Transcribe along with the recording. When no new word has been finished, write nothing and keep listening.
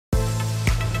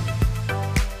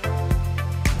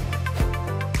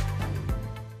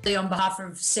On behalf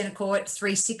of Centercourt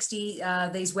 360,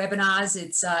 these webinars,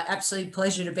 it's an absolute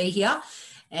pleasure to be here.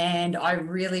 And I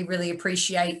really, really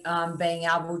appreciate being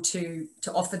able to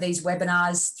offer these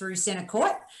webinars through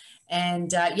Centercourt.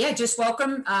 And yeah, just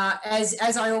welcome. As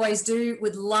I always do,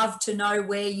 would love to know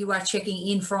where you are checking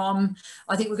in from.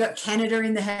 I think we've got Canada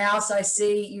in the house. I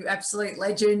see you, absolute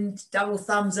legend, double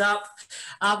thumbs up.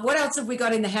 What else have we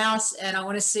got in the house? And I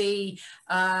want to see,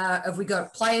 have we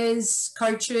got players,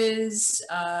 coaches,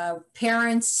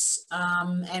 parents,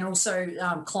 and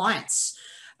also clients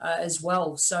as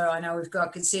well. So I know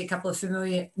could see a couple of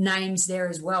familiar names there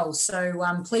as well. So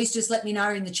please just let me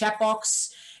know in the chat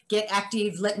box. Get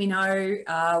active. Let me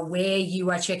know where you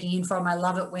are checking in from. I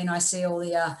love it when I see all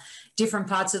the different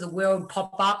parts of the world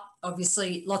pop up.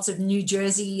 Obviously, lots of New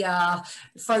Jersey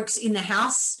folks in the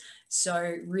house.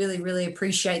 So really, really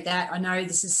appreciate that. I know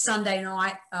this is Sunday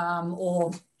night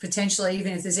or potentially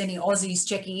even if there's any Aussies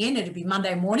checking in, it'd be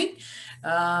Monday morning.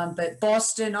 But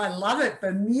Boston, I love it.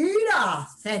 Bermuda,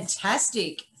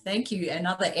 fantastic. Thank you.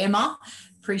 Another Emma.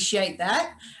 Appreciate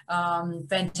that.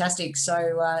 Fantastic.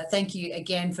 So thank you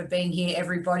again for being here,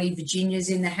 everybody.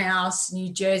 Virginia's in the house.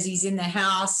 New Jersey's in the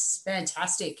house.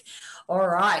 Fantastic. All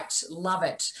right. Love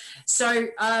it. So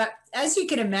as you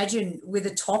can imagine, with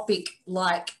a topic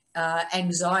like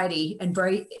anxiety and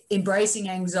embracing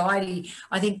anxiety,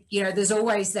 I think, there's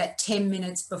always that 10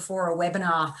 minutes before a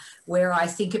webinar where I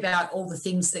think about all the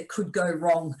things that could go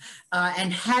wrong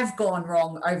and have gone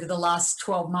wrong over the last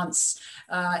 12 months.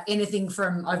 Anything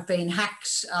from I've been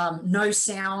hacked, no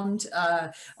sound.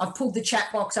 I've pulled the chat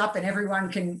box up and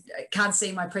everyone can't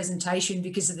see my presentation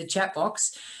because of the chat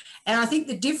box. And I think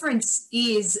the difference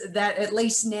is that at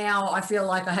least now I feel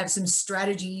like I have some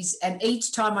strategies, and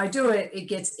each time I do it, it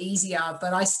gets easier.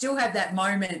 But I still have that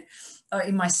moment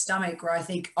in my stomach where I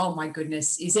think, oh my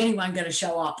goodness, is anyone going to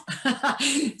show up?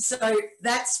 So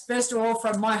that's first of all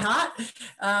from my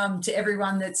heart to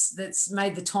everyone that's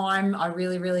made the time. I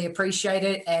really, really appreciate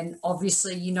it. And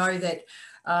obviously, you know that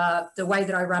the way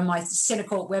that I run my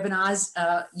Centercourt webinars,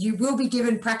 you will be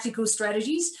given practical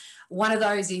strategies. One of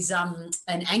those is an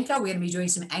anchor. We're going to be doing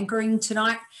some anchoring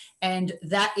tonight, and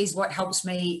that is what helps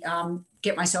me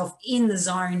get myself in the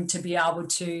zone to be able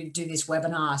to do this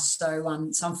webinar. So,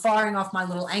 so I'm firing off my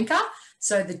little anchor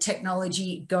so the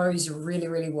technology goes really,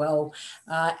 really well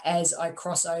as I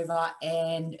cross over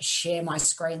and share my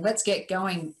screen. Let's get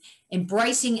going.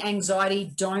 Embracing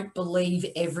anxiety. Don't believe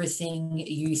everything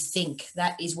you think.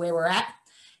 That is where we're at.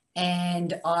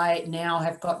 And I now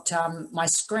have got my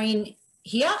screen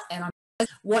here, and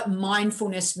what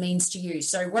mindfulness means to you.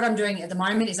 So what I'm doing at the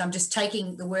moment is I'm just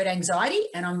taking the word anxiety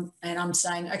and I'm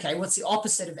saying, okay, what's the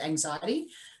opposite of anxiety?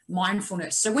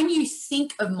 Mindfulness. So when you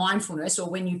think of mindfulness or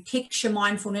when you picture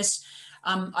mindfulness,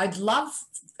 I'd love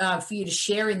for you to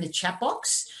share in the chat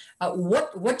box.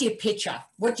 What do you picture?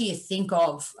 What do you think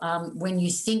of when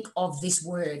you think of this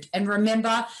word? And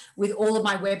remember, with all of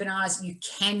my webinars, you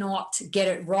cannot get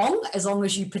it wrong as long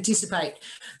as you participate.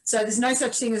 So there's no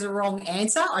such thing as a wrong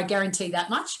answer. I guarantee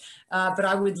that much. But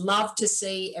I would love to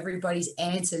see everybody's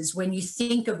answers. When you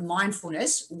think of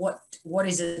mindfulness, what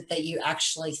is it that you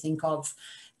actually think of?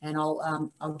 And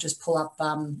I'll just pull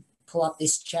up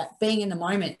this chat. Being in the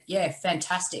moment. Yeah,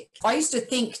 fantastic. I used to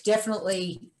think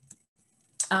definitely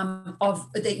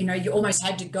of that, you almost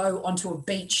had to go onto a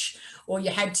beach, or you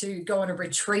had to go on a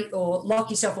retreat or lock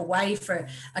yourself away for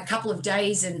a couple of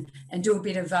days and do a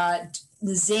bit of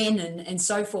the Zen and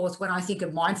so forth when I think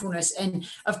of mindfulness. And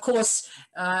of course,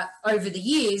 over the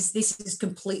years, this is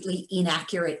completely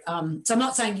inaccurate. So I'm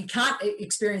not saying you can't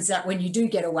experience that when you do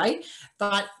get away,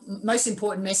 but most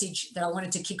important message that I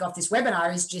wanted to kick off this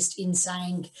webinar is just in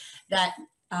saying that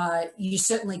you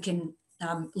certainly can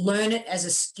learn it as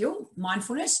a skill,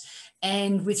 mindfulness.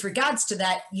 And with regards to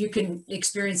that, you can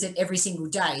experience it every single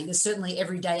day. There's certainly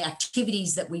everyday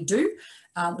activities that we do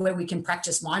where we can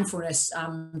practice mindfulness,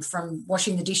 from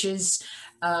washing the dishes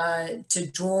to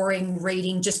drawing,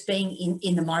 reading, just being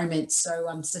in the moment.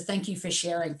 So, so thank you for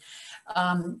sharing.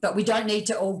 But we don't need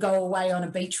to all go away on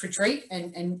a beach retreat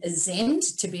and Zen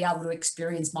to be able to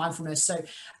experience mindfulness. So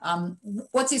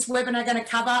what's this webinar going to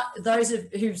cover? Those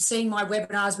who've seen my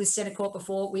webinars with Centercourt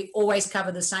before, we always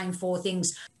cover the same 4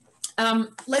 things.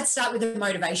 Let's start with the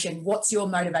motivation. What's your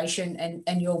motivation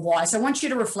and your why? So I want you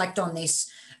to reflect on this.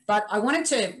 But I wanted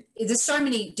to, there's so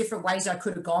many different ways I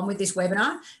could have gone with this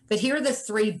webinar, but here are the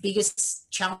 3 biggest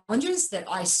challenges that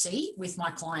I see with my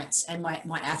clients and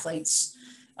my athletes.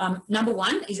 Number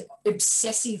one is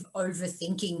obsessive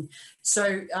overthinking.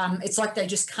 So it's like they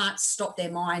just can't stop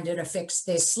their mind. It affects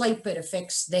their sleep. It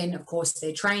affects then, of course,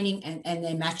 their training and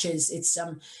their matches. It's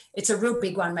a real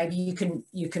big one. Maybe you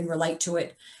can relate to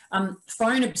it.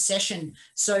 Phone obsession.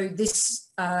 So this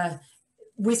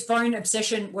with phone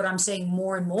obsession, what I'm seeing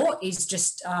more and more is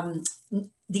just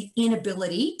the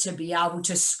inability to be able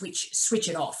to switch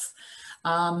it off.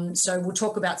 So we'll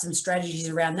talk about some strategies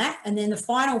around that. And then the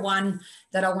final one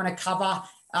that I want to cover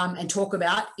and talk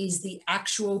about is the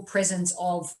actual presence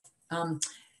of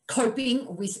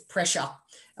coping with pressure.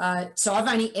 So I've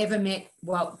only ever met,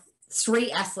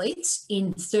 3 athletes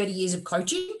in 30 years of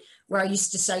coaching where I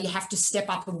used to say you have to step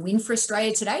up and win for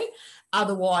Australia today.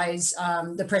 Otherwise,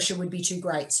 the pressure would be too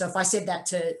great. So if I said that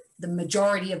to the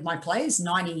majority of my players,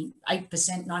 98%,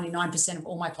 99% of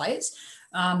all my players,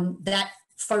 that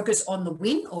focus on the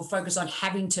win or focus on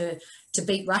having to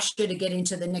beat Russia to get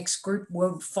into the next group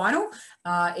world final,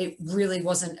 it really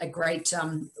wasn't a great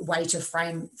way to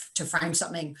frame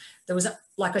something. There was,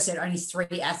 like I said, only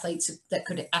 3 athletes that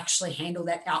could actually handle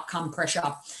that outcome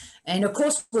pressure. And of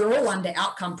course, we're all under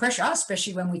outcome pressure,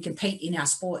 especially when we compete in our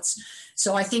sports.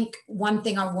 So I think one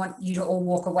thing I want you to all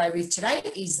walk away with today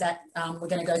is that we're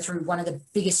going to go through one of the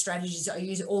biggest strategies I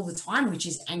use all the time, which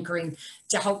is anchoring,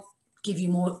 to help give you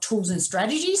more tools and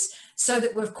strategies so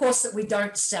that, of course, that we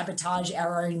don't sabotage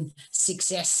our own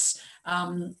success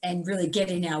and really get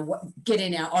in our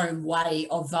own way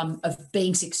of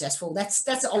being successful. That's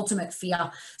the ultimate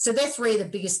fear. So they're 3 of the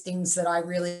biggest things that I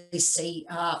really see.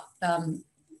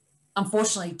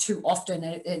 Unfortunately, too often,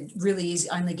 it really is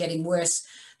only getting worse.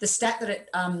 The stat that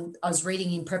I was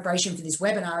reading in preparation for this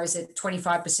webinar is that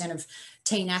 25% of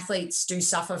teen athletes do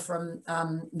suffer from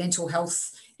mental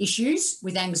health issues,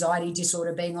 with anxiety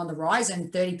disorder being on the rise,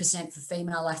 and 30% for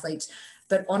female athletes.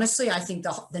 But honestly, I think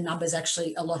the number's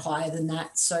actually a lot higher than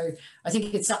that. So I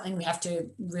think it's something we have to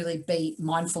really be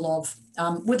mindful of.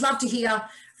 Would love to hear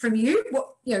from you.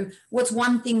 What's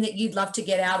one thing that you'd love to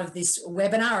get out of this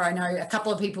webinar? I know a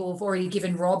couple of people have already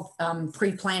given Rob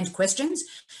pre-planned questions,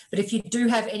 but if you do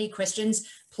have any questions,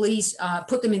 please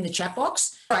put them in the chat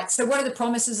box. All right, so what are the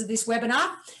promises of this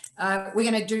webinar? We're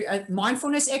going to do a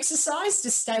mindfulness exercise to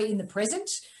stay in the present.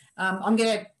 I'm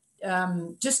going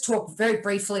to just talk very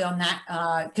briefly on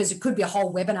that because it could be a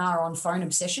whole webinar on phone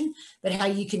obsession, but how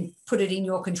you can put it in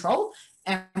your control.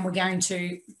 And we're going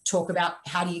to talk about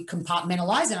how do you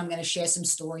compartmentalize, and I'm going to share some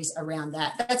stories around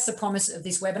that. That's the promise of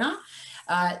this webinar,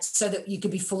 so that you can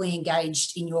be fully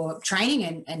engaged in your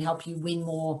training and help you win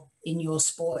more in your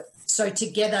sport. So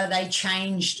together they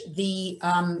changed the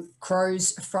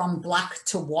crows from black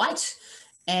to white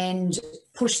and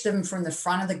pushed them from the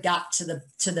front of the gut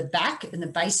to the back and the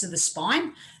base of the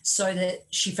spine, so that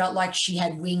she felt like she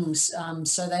had wings.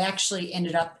 So they actually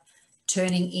ended up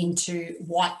turning into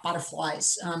white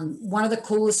butterflies. One of the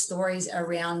coolest stories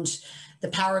around the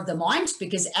power of the mind,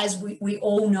 because as we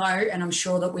all know, and I'm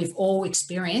sure that we've all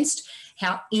experienced,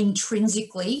 how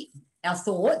intrinsically our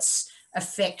thoughts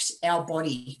affect our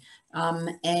body.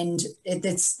 And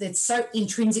it's so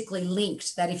intrinsically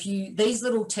linked that these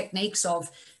little techniques of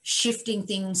shifting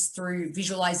things through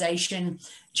visualization,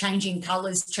 changing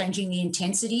colors, changing the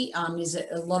intensity is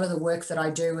a lot of the work that I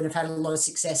do, and have had a lot of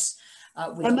success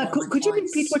with. Emma, could you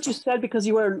repeat what you said, because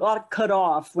you were a lot cut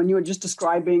off when you were just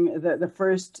describing the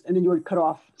first, and then you were cut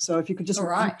off. So if you could just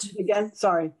repeat it again,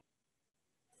 sorry.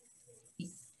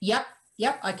 Yep,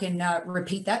 I can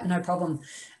repeat that, no problem.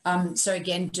 So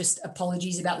again, just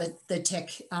apologies about the tech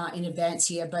in advance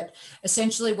here, but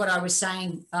essentially what I was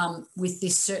saying with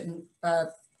this certain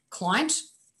client,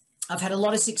 I've had a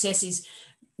lot of success is,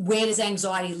 where does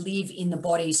anxiety live in the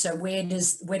body? So where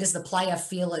does the player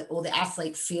feel it, or the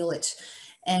athlete feel it?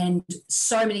 And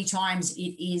so many times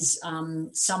it is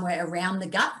somewhere around the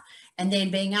gut. And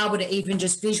then being able to even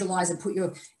just visualize and put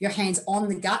your hands on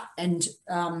the gut, and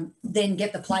then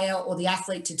get the player or the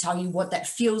athlete to tell you what that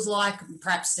feels like.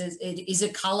 Perhaps it is a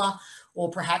color,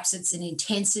 or perhaps it's an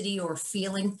intensity or a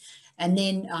feeling. And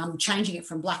then changing it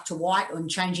from black to white, and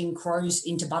changing crows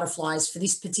into butterflies for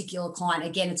this particular client.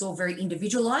 Again, it's all very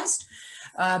individualized,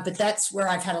 but that's where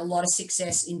I've had a lot of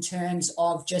success in terms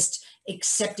of just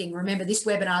accepting. Remember, this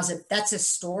webinar that's a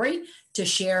story to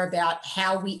share about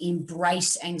how we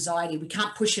embrace anxiety. We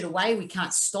can't push it away. We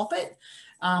can't stop it.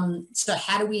 So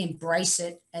how do we embrace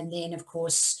it? And then, of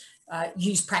course,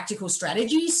 use practical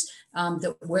strategies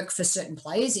that work for certain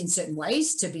players in certain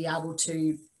ways to be able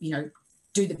to,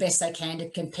 do the best they can to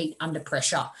compete under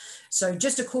pressure. So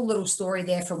just a cool little story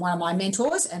there from one of my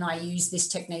mentors, and I use this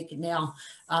technique now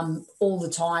all the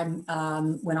time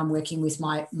when I'm working with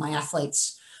my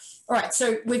athletes. All right,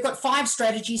 so we've got 5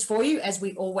 strategies for you, as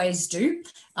we always do.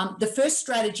 The first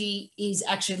strategy is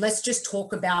actually, let's just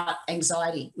talk about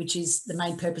anxiety, which is the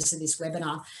main purpose of this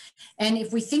webinar. And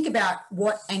if we think about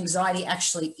what anxiety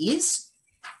actually is,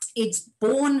 it's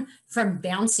born from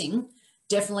bouncing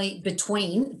definitely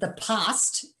between the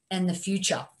past and the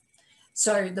future.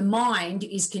 So the mind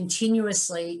is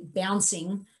continuously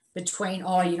bouncing between,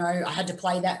 oh, you know, I had to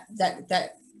play that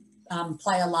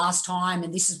player last time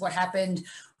and this is what happened.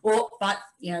 But,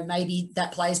 you know, maybe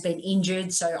that player's been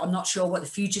injured, so I'm not sure what the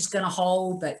future's going to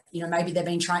hold, but, you know, maybe they've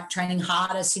been training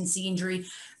harder since the injury.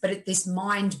 But this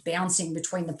mind bouncing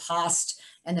between the past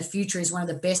and the future is one of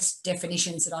the best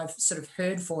definitions that I've sort of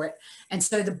heard for it. And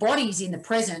so the body's in the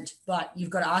present, but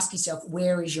you've got to ask yourself,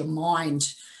 where is your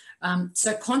mind?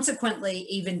 So consequently,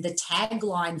 even the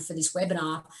tagline for this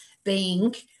webinar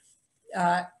being,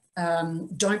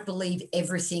 don't believe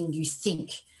everything you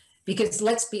think. Because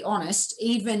let's be honest,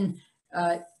 even,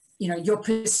 you know, your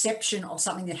perception of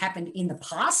something that happened in the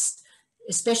past,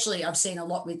 especially I've seen a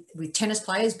lot with tennis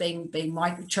players being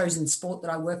my chosen sport that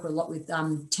I work with a lot with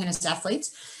tennis athletes,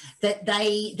 that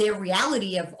their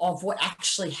reality of what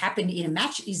actually happened in a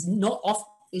match is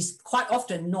quite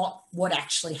often not what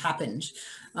actually happened.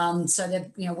 So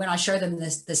that, you know, when I show them the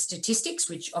statistics,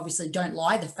 which obviously don't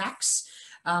lie, the facts,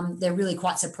 they're really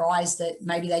quite surprised that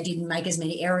maybe they didn't make as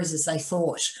many errors as they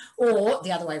thought, or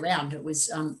the other way around. It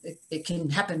was it can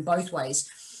happen both ways.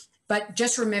 But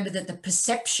just remember that the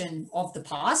perception of the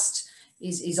past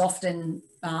is often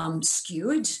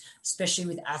skewed, especially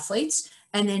with athletes.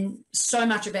 And then so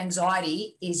much of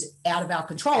anxiety is out of our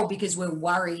control because we're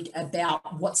worried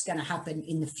about what's going to happen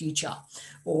in the future,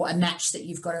 or a match that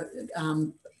you've got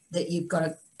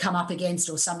to come up against,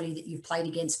 or somebody that you've played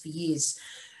against for years.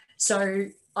 So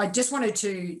I just wanted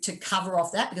to cover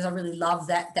off that because I really love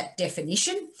that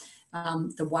definition,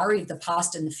 the worry of the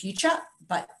past and the future.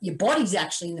 But your body's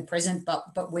actually in the present,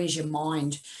 but where's your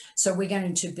mind? So we're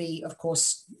going to be, of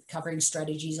course, covering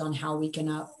strategies on how we can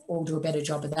all do a better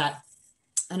job of that.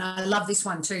 And I love this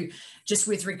one too, just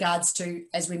with regards to,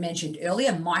 as we mentioned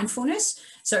earlier, mindfulness.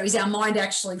 So is our mind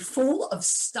actually full of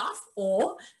stuff,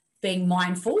 or being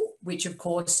mindful, which of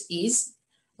course is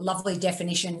a lovely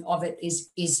definition of it,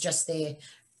 is just there.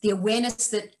 The awareness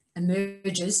that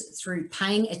emerges through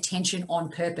paying attention on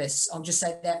purpose. I'll just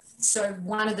say that. So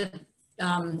one of the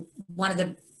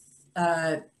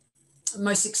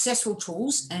most successful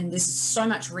tools, and there's so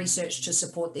much research to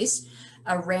support this,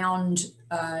 around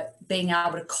being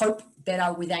able to cope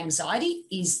better with anxiety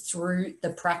is through the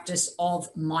practice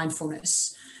of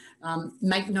mindfulness.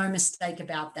 Make no mistake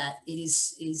about that. It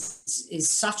is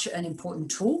such an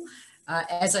important tool.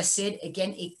 As I said,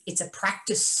 again, it's a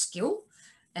practice skill,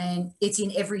 and it's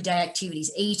in everyday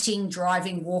activities: eating,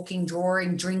 driving, walking,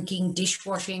 drawing, drinking,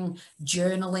 dishwashing,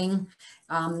 journaling.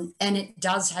 And it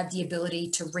does have the ability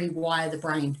to rewire the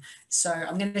brain. So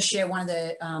I'm going to share one of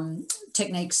the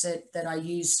techniques that I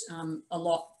use a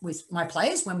lot with my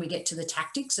players when we get to the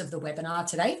tactics of the webinar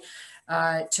today,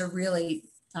 to really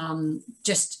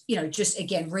just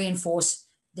again reinforce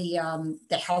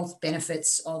the health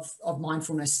benefits of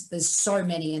mindfulness. There's so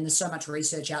many, and there's so much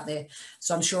research out there.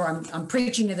 So I'm sure I'm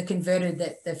preaching to the converted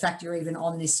that the fact you're even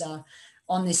on this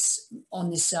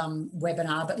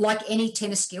webinar. But like any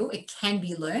tennis skill, it can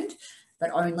be learned,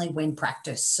 but only when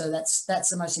practiced. So that's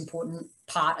the most important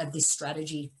part of this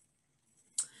strategy.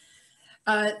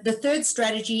 The third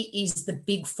strategy is the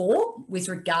big 4 with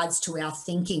regards to our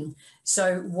thinking.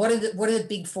 So what are the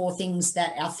big 4 things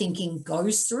that our thinking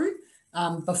goes through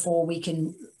before we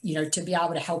can, to be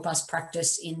able to help us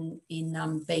practice in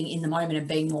being in the moment and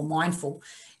being more mindful?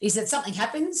 Is that something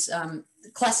happens?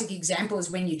 Classic example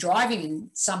is when you're driving and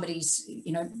somebody's,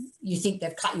 you think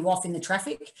they've cut you off in the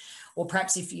traffic, or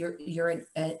perhaps if you're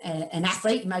an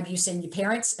athlete, maybe you've seen your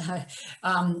parents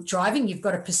driving, you've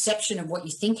got a perception of what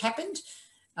you think happened.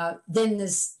 Then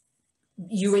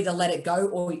you either let it go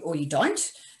or you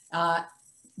don't.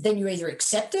 Then you either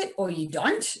accept it or you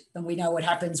don't. And we know what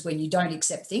happens when you don't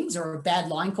accept things, or a bad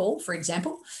line call, for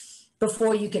example,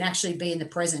 before you can actually be in the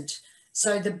present.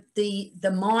 So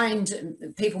the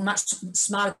mind, people much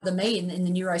smarter than me in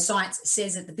the neuroscience,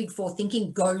 says that the big 4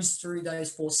 thinking goes through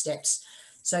those 4 steps.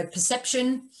 So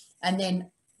perception, and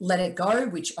then let it go,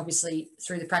 which obviously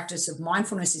through the practice of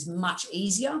mindfulness is much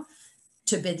easier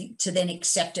to then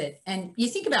accept it. And you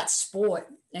think about sport,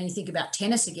 and you think about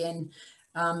tennis again,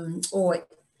 or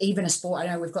even a sport. I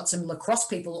know we've got some lacrosse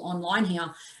people online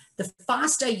here. The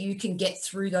faster you can get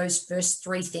through those first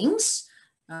 3 things,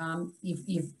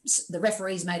 the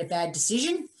referee's made a bad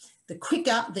decision, the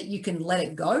quicker that you can let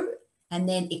it go and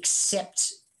then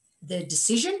accept the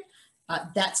decision,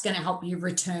 that's going to help you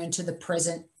return to the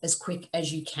present as quick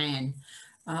as you can.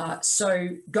 So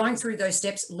going through those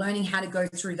steps, learning how to go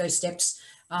through those steps,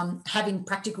 having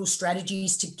practical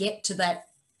strategies to get to that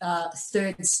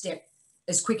third step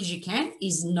as quick as you can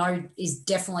is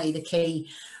definitely the key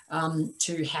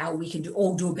to how we can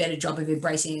all do a better job of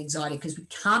embracing anxiety, because we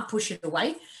can't push it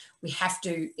away. We have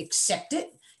to accept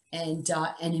it and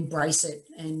embrace it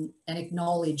and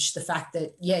acknowledge the fact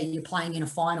that, yeah, you're playing in a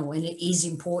final and it is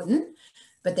important,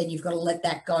 but then you've got to let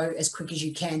that go as quick as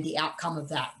you can, the outcome of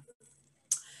that.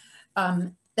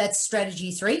 That's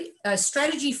strategy 3.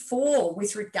 Strategy 4,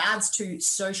 with regards to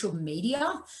social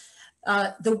media,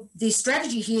 the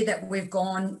strategy here that we've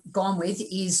gone with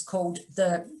is called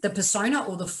the persona,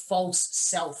 or the false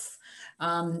self.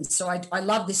 So I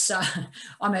love this.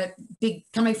 I'm a big,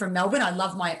 coming from Melbourne, I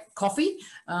love my coffee.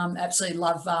 Absolutely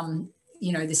love,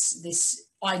 this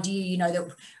idea,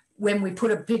 that when we put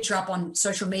a picture up on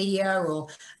social media, or,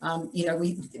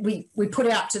 we put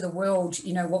out to the world,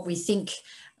 what we think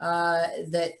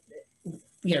that,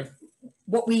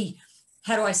 what we,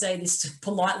 how do I say this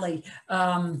politely?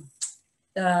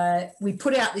 We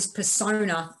put out this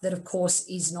persona that, of course,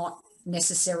 is not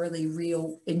necessarily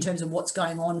real in terms of what's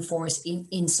going on for us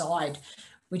inside,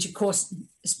 which, of course,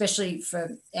 especially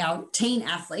for our teen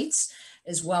athletes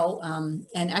as well,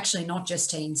 and actually not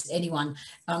just teens, anyone,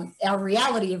 our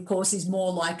reality, of course, is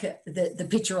more like the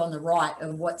picture on the right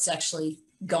of what's actually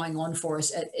going on for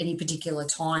us at any particular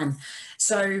time.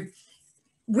 So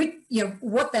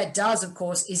what that does, of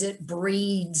course, is it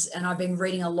breeds, and I've been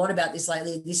reading a lot about this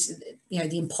lately,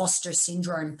 the imposter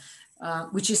syndrome,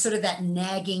 which is sort of that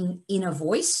nagging inner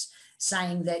voice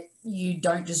saying that you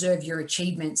don't deserve your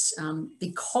achievements,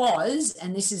 because,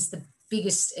 and this is the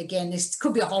biggest, again, this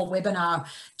could be a whole webinar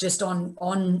just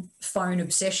on phone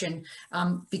obsession,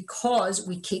 because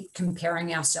we keep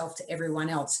comparing ourselves to everyone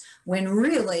else, when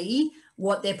really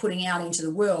what they're putting out into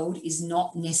the world is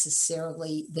not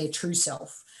necessarily their true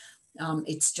self.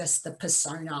 It's just the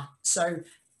persona. So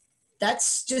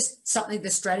that's just something,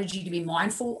 the strategy to be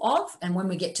mindful of. And when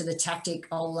we get to the tactic,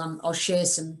 I'll share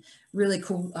some really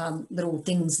cool little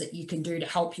things that you can do to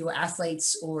help your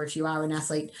athletes, or if you are an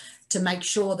athlete, to make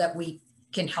sure that we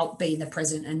can help be in the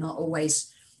present and not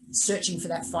always searching for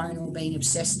that phone, or being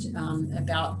obsessed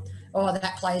about, oh,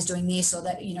 that player's doing this, or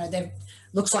that, they've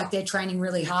looks like they're training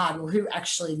really hard. Well, who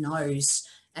actually knows?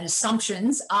 And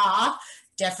assumptions are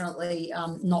definitely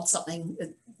not something,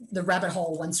 the rabbit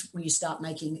hole, once you start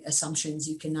making assumptions,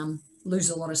 you can lose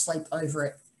a lot of sleep over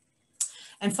it.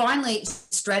 And finally,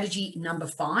 strategy number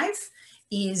 5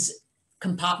 is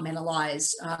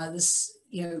compartmentalize. There's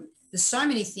so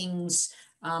many things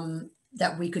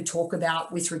that we could talk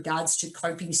about with regards to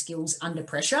coping skills under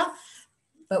pressure.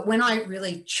 But when I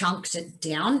really chunked it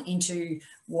down into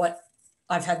what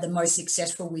I've had the most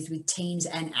successful with teams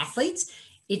and athletes,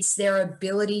 it's their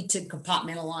ability to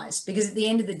compartmentalize, because at the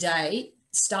end of the day,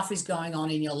 stuff is going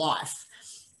on in your life.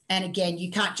 And again,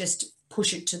 you can't just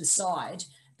push it to the side,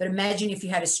 but imagine if you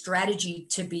had a strategy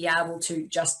to be able to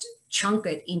just chunk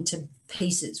it into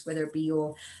pieces, whether it be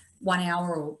your 1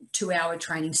 hour or 2 hour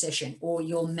training session, or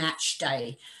your match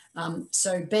day.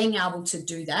 So being able to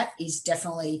do that is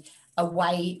definitely a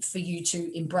way for you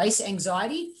to embrace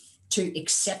anxiety, to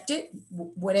accept it,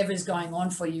 whatever is going on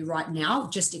for you right now,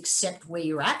 just accept where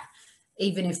you're at,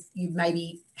 even if you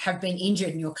maybe have been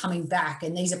injured and you're coming back,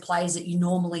 and these are players that you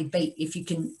normally beat. If you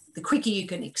can, the quicker you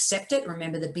can accept it,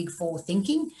 remember the big 4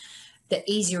 thinking, the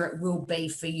easier it will be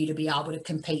for you to be able to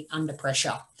compete under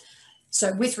pressure.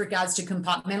 So with regards to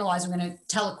compartmentalize, I'm going to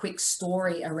tell a quick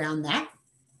story around that,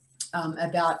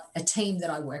 about a team that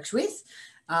I worked with,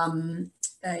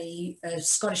 a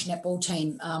Scottish netball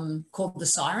team called the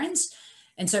Sirens.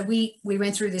 And so we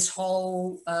went through this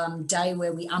whole day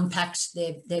where we unpacked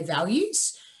their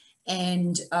values,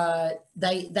 and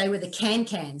they were the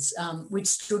CANs, which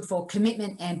stood for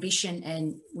commitment, ambition,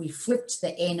 and we flipped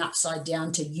the N upside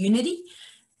down to unity.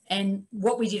 And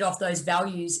what we did off those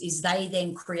values is they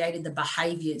then created the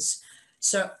behaviours.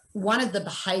 So one of the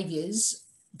behaviours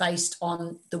based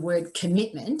on the word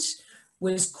commitment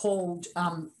was called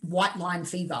white line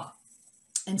fever.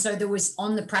 And so there was,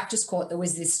 on the practice court, there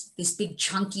was this big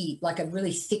chunky, like a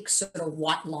really thick sort of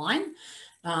white line,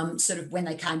 sort of when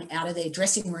they came out of their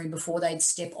dressing room before they'd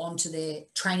step onto their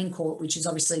training court, which is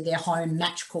obviously their home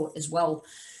match court as well.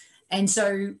 And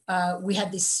so we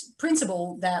had this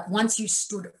principle that once you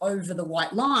stood over the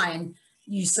white line,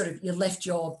 you left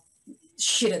your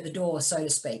shit at the door, so to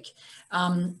speak.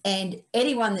 And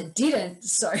anyone that didn't,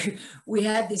 so we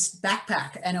had this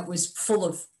backpack and it was full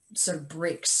of sort of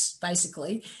bricks,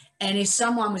 basically. And if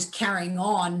someone was carrying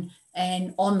on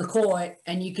and on the court,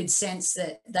 and you could sense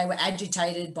that they were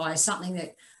agitated by something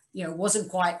that, you know, wasn't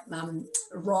quite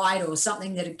right, or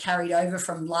something that had carried over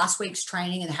from last week's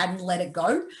training and hadn't let it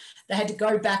go. They had to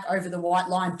go back over the white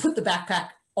line, put the backpack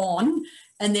on,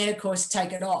 and then, of course,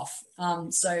 take it off.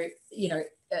 So, you know,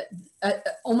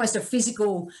 almost a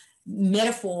physical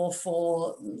metaphor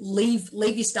for leave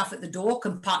your stuff at the door,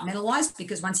 compartmentalize,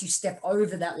 because once you step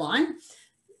over that line,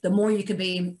 the more you can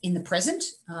be in the present,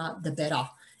 the better.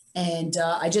 And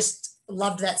I just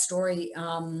loved that story.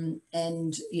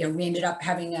 And, you know, we ended up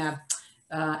having a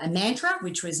mantra,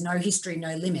 which was no history,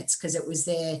 no limits, because it was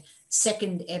their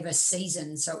second ever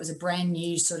season. So it was a brand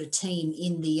new sort of team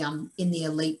in the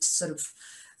elite sort of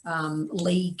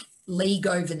league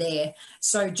over there.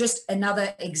 So just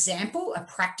another example, a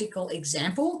practical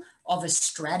example of a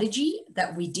strategy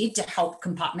that we did to help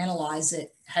compartmentalize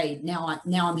it. Hey, now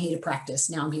I'm here to practice.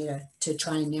 Now I'm here to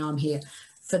train. Now I'm here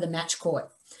for the match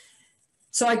court.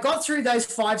 So I got through those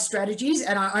 5 strategies,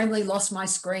 and I only lost my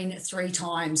screen 3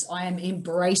 times. I am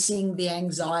embracing the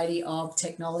anxiety of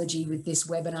technology with this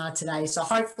webinar today. So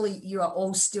hopefully you are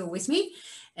all still with me.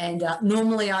 And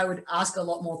normally I would ask a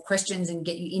lot more questions and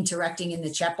get you interacting in the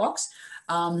chat box.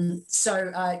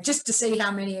 So just to see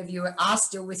how many of you are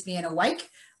still with me and awake,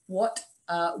 what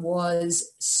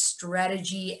was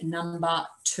strategy number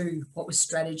 2? What was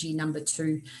strategy number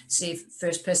 2? See if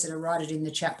first person to write it in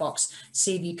the chat box.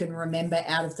 See if you can remember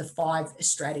out of the 5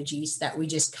 strategies that we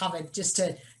just covered, just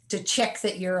to check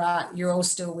that you're all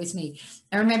still with me.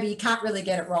 And remember, you can't really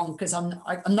get it wrong, because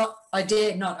I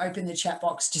dare not open the chat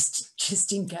box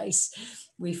just in case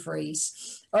we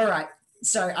freeze. All right.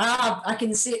 So I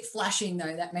can see it flashing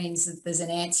though. That means that there's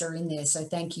an answer in there. So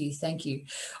thank you.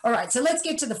 All right. So let's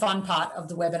get to the fun part of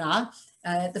the webinar.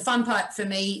 The fun part for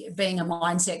me, being a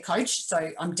mindset coach.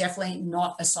 So I'm definitely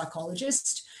not a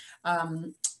psychologist.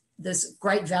 There's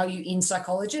great value in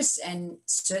psychologists, and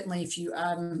certainly if you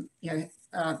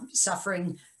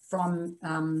suffering from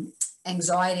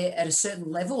anxiety at a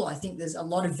certain level, I think there's a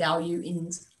lot of value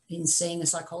in seeing a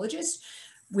psychologist.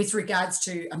 With regards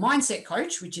to a mindset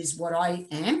coach, which is what I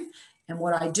am, and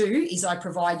what I do is I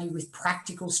provide you with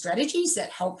practical strategies that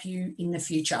help you in the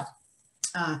future.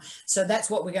 So that's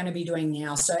what we're going to be doing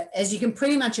now. So as you can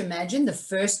pretty much imagine, the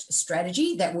first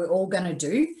strategy that we're all going to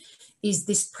do is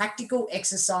this practical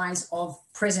exercise of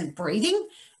present breathing,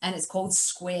 and it's called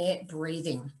square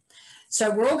breathing. So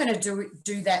we're all going to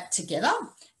do that together.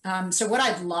 So what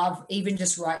I'd love, even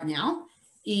just right now,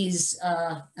 is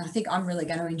I think I'm really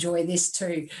going to enjoy this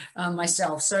too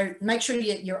myself. So make sure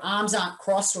your arms aren't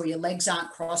crossed or your legs aren't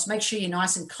crossed. Make sure you're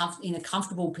nice and in a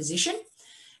comfortable position.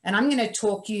 And I'm going to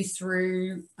talk you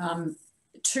through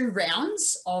 2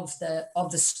 rounds of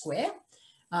the square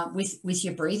with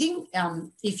your breathing.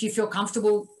 If you feel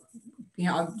comfortable, you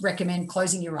know, I recommend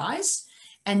closing your eyes.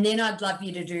 And then I'd love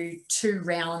you to do 2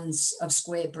 rounds of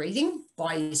square breathing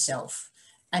by yourself.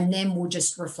 And then we'll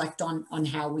just reflect on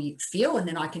how we feel. And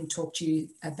then I can talk to you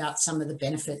about some of the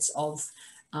benefits of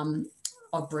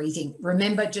breathing.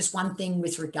 Remember, just one thing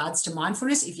with regards to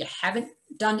mindfulness, if you haven't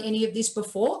done any of this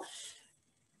before,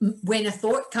 when a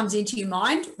thought comes into your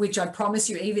mind, which I promise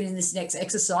you, even in this next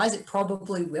exercise, it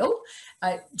probably will,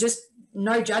 just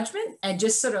no judgment and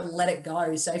just sort of let it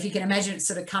go. So if you can imagine it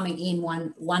sort of coming in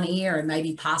one ear and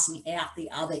maybe passing out the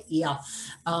other ear,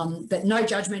 but no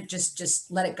judgment,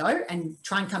 just let it go and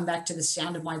try and come back to the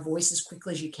sound of my voice as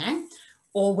quickly as you can.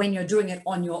 Or when you're doing it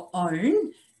on your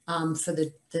own for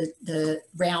the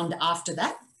round after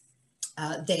that,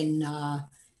 then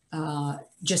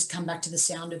just come back to the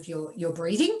sound of your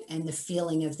breathing and the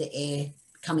feeling of the air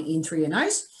coming in through your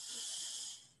nose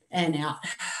and out.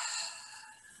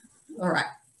 All right.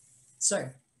 So,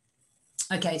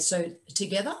 okay. So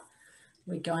together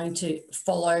we're going to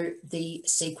follow the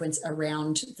sequence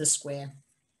around the square.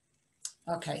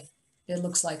 Okay. It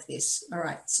looks like this. All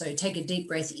right. So take a deep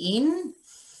breath in.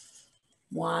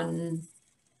 1,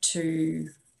 2,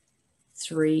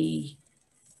 3,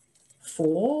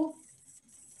 4.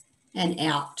 And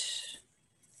out.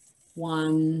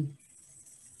 1,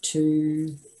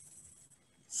 2,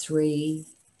 3,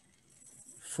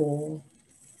 4.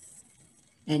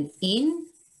 And in.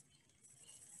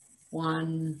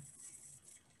 1,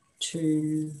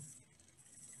 2,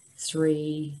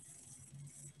 3,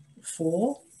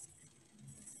 4.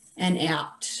 And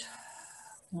out.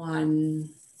 1,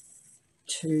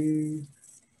 2,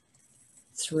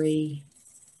 3,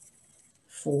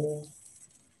 4.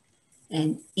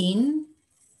 And in.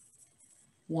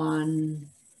 1,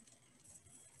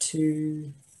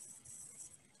 2,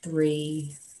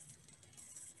 3,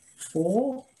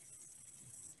 4.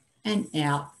 And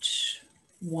out.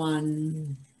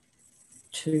 1,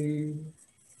 2,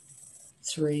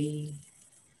 3,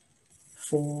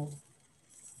 4,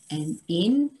 and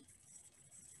in.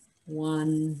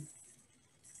 1,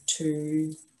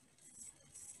 2,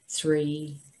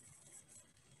 3,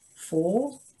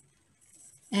 4,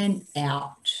 and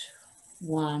out.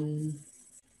 1,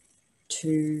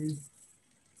 2,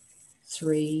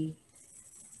 3,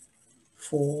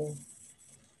 4,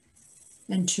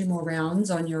 and 2 more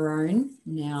rounds on your own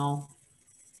now.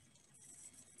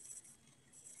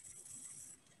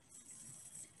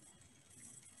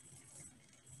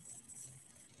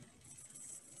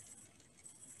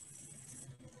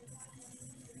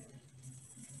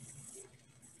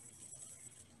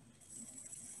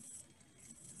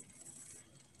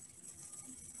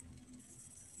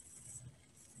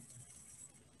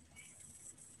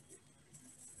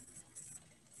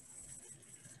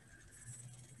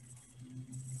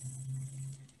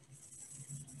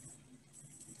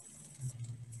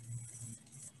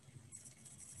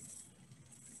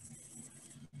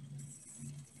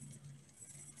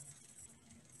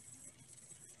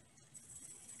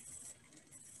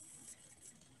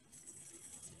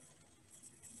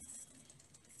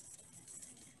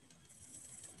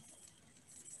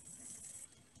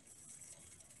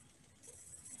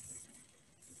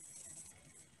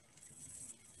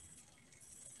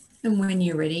 And when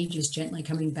you're ready, just gently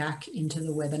coming back into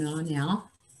the webinar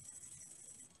now.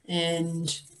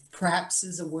 And perhaps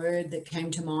there's a word that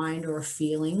came to mind or a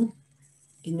feeling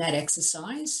in that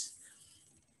exercise.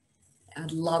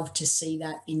 I'd love to see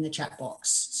that in the chat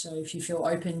box. So if you feel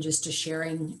open just to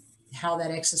sharing how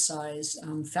that exercise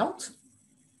felt,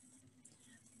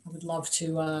 I would love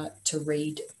to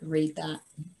read that.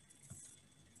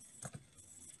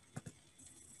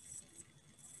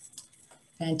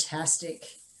 Fantastic.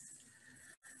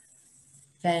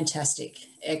 Fantastic.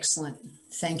 Excellent.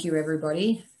 Thank you,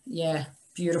 everybody. Yeah,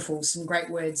 beautiful. Some great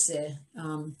words there.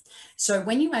 So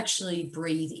when you actually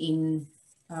breathe in,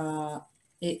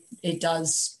 it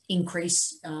does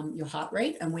increase your heart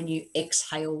rate. And when you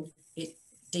exhale, it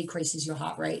decreases your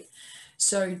heart rate.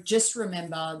 So just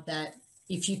remember that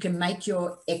if you can make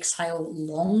your exhale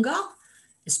longer,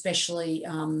 especially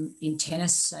in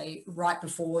tennis, say right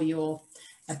before you're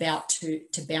about to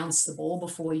bounce the ball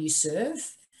before you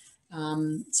serve.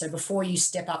 So before you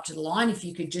step up to the line, if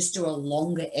you could just do a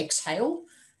longer exhale,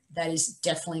 that is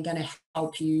definitely going to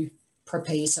help you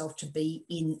prepare yourself to be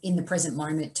in the present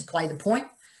moment to play the point,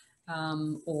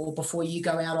 or before you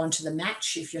go out onto the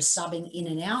match, if you're subbing in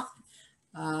and out,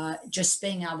 just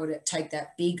being able to take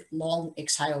that big, long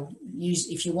exhale. Use,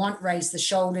 if you want, raise the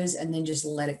shoulders and then just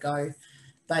let it go.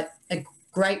 But a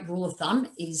great rule of thumb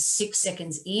is 6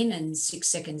 seconds in and 6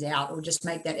 seconds out, or just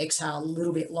make that exhale a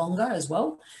little bit longer as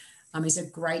well. Is a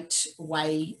great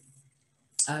way.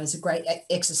 It's a great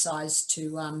exercise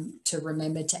to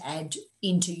remember to add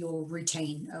into your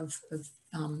routine of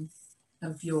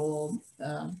your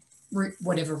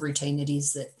whatever routine it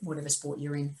is, that whatever sport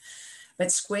you're in.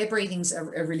 But square breathing's a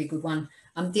really good one.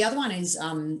 The other one is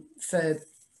for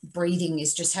breathing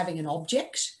is just having an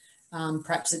object.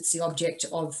 Perhaps it's the object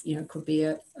of, could be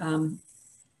a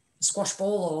squash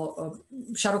ball or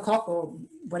shuttlecock or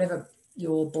whatever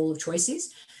your ball of choice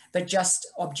is, but just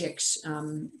object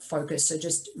focus. So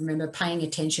just remember paying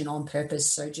attention on purpose.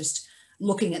 So just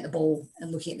looking at the ball and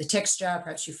looking at the texture,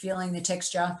 perhaps you're feeling the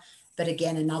texture. But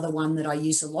again, another one that I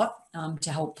use a lot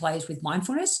to help players with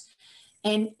mindfulness.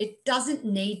 And it doesn't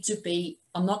need to be,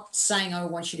 I'm not saying I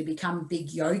want you to become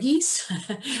big yogis.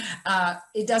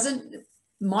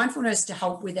 Mindfulness to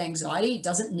help with anxiety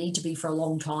doesn't need to be for a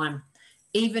long time.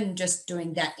 Even just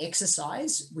doing that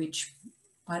exercise, which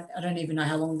I don't even know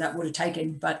how long that would have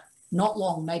taken, but not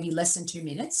long, maybe less than 2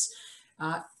 minutes.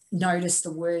 Notice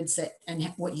the words that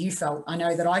and what you felt. I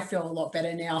know that I feel a lot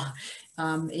better now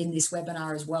in this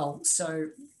webinar as well. So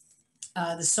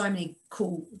there's so many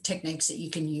cool techniques that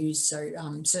you can use. So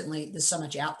certainly there's so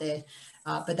much out there,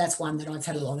 but that's one that I've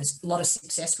had a lot of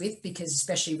success with, because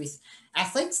especially with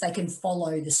athletes, they can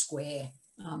follow the square,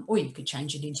 or you could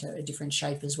change it into a different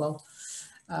shape as well.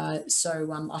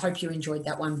 So I hope you enjoyed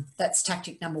that one. That's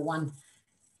tactic number 1.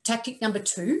 Tactic number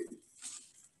 2,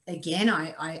 again,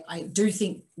 I do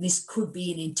think this could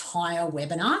be an entire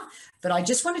webinar, but I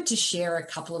just wanted to share a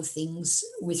couple of things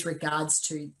with regards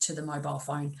to the mobile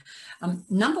phone.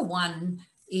 Number 1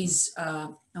 is, I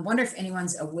wonder if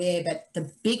anyone's aware, but the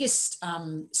biggest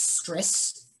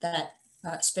stress that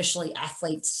especially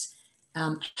athletes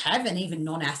have, and even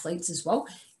non-athletes as well,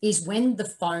 is when the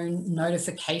phone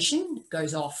notification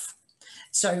goes off.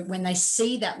 So when they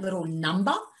see that little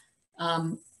number,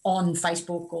 on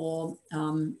Facebook or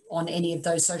on any of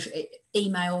those social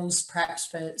emails, perhaps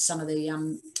for some of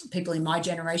the people in my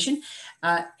generation.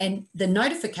 And the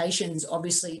notifications,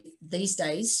 obviously, these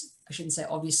days, I shouldn't say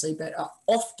obviously, but are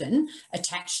often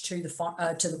attached to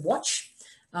the watch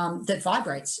that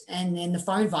vibrates, and then the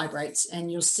phone vibrates,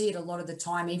 and you'll see it a lot of the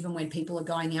time, even when people are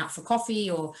going out for coffee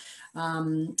or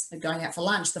going out for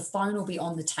lunch, the phone will be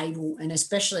on the table. And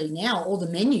especially now, all the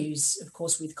menus, of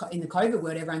course, in the COVID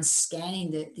world, everyone's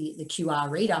scanning the QR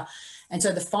reader. And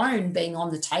so the phone being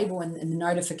on the table and the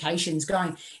notifications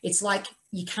going, it's like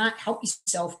you can't help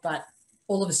yourself, but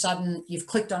all of a sudden you've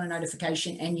clicked on a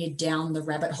notification and you're down the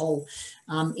rabbit hole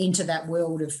into that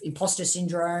world of imposter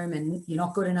syndrome, and you're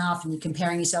not good enough, and you're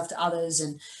comparing yourself to others,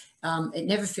 and it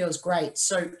never feels great.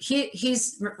 So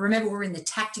remember, we're in the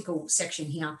tactical section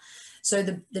here. So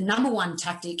the number one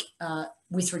tactic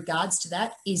with regards to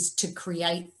that is to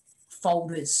create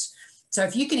folders. So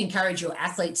if you can encourage your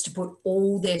athletes to put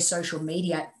all their social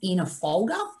media in a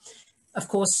folder, of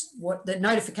course, the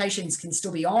notifications can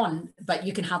still be on, but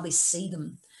you can hardly see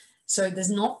them. So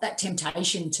there's not that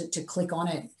temptation to click on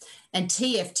it. And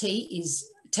TFT is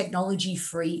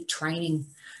technology-free training.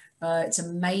 It's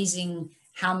amazing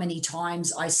how many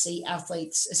times I see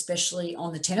athletes, especially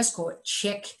on the tennis court,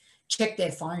 check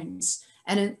their phones.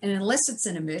 And unless it's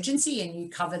an emergency and you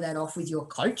cover that off with your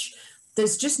coach,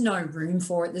 there's just no room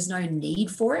for it. There's no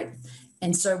need for it.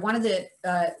 And so one of the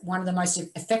most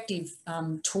effective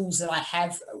tools that I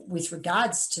have with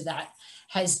regards to that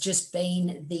has just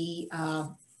been the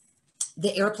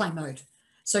airplane mode.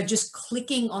 So just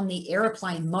clicking on the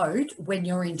airplane mode when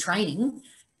you're in training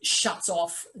shuts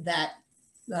off that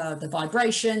the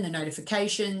vibration, the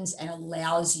notifications, and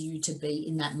allows you to be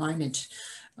in that moment.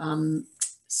 We've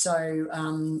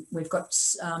got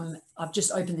I've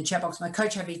just opened the chat box. My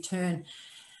coach had me turn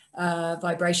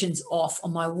vibrations off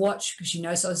on my watch because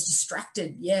so I was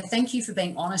distracted. Yeah, thank you for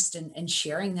being honest and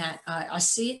sharing that. I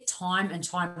see it time and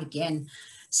time again.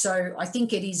 So I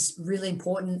think it is really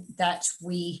important that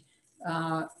we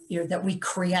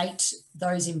create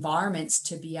those environments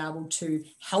to be able to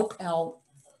help our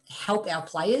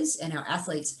players and our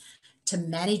athletes to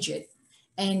manage it.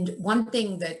 And one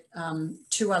thing that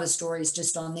two other stories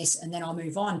just on this, and then I'll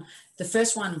move on. The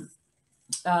first one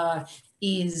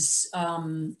is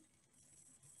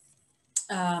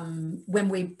when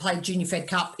we played Junior Fed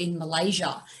Cup in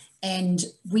Malaysia, and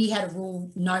we had a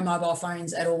rule, no mobile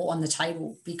phones at all on the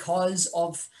table because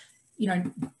of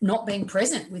not being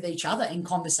present with each other in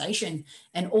conversation.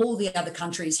 And all the other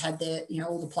countries had their,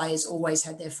 all the players always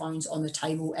had their phones on the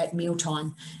table at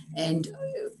mealtime. And,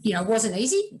 it wasn't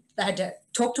easy. They had to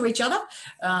talk to each other.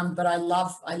 But I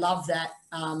love that,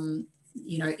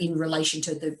 in relation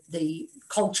to the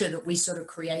culture that we sort of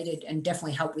created, and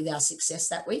definitely helped with our success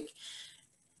that week.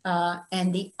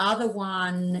 And the other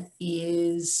one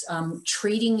is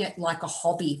treating it like a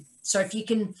hobby. So if you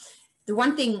can, the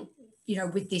one thing,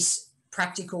 with this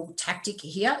practical tactic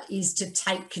here is to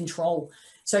take control.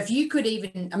 So if you could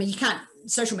even, you can't,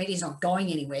 social media is not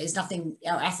going anywhere. There's nothing,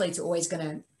 our athletes are always going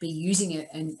to be using it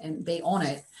and be on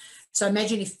it. So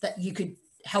imagine if you could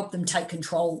help them take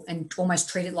control and almost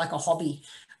treat it like a hobby.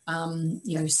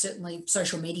 Certainly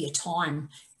social media time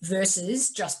versus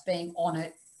just being on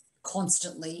it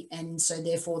constantly. And so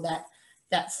therefore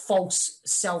that false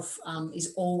self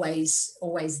is always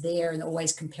there and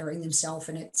always comparing themselves.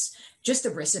 And it's just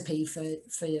a recipe for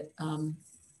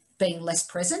being less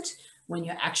present when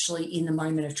you're actually in the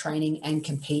moment of training and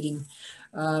competing.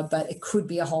 But it could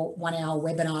be a whole 1 hour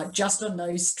webinar just on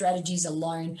those strategies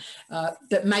alone.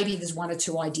 But maybe there's one or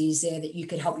two ideas there that you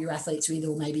could help your athletes with,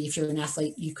 or maybe if you're an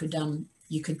athlete, you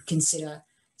could consider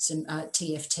some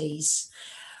TFTs.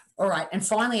 All right. And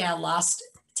finally, our last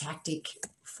tactic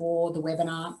for the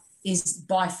webinar is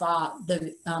by far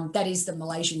that is the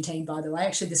Malaysian team, by the way.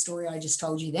 Actually, the story I just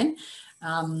told you then,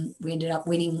 we ended up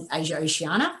winning Asia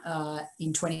Oceania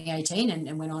in 2018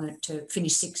 and went on to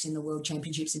finish 6th in the World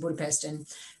Championships in Budapest. And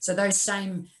so those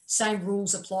same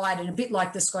rules applied. And a bit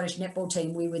like the Scottish netball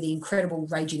team, we were the incredible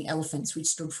Raging Elephants, which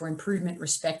stood for improvement,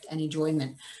 respect, and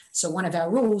enjoyment. So one of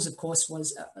our rules, of course,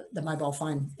 was the mobile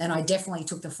phone. And I definitely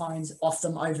took the phones off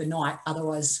them overnight.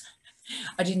 Otherwise,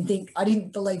 I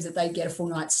didn't believe that they'd get a full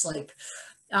night's sleep.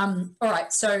 All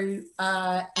right. So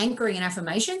anchoring and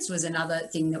affirmations was another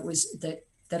thing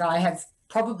that I have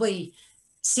probably,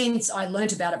 since I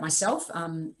learned about it myself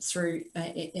through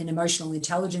an emotional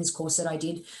intelligence course that I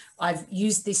did, I've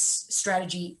used this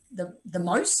strategy the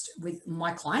most with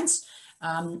my clients.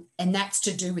 And that's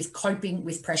to do with coping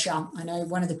with pressure. I know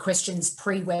one of the questions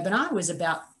pre-webinar was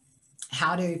about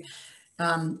how to,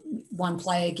 one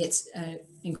player gets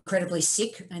incredibly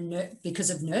sick and because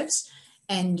of nerves,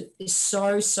 and it's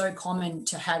so common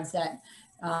to have that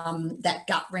that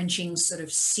gut-wrenching sort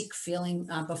of sick feeling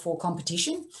before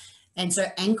competition. And so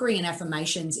anchoring and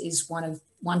affirmations is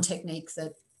one technique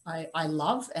that I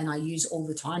love and I use all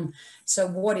the time. So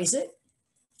what is it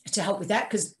to help with that?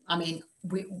 Because I mean,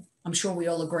 I'm sure we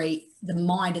all agree the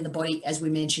mind and the body, as we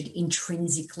mentioned,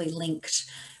 intrinsically linked.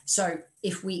 So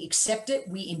if we accept it,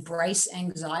 we embrace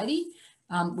anxiety.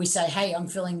 We say, hey, I'm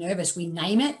feeling nervous. We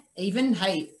name it even,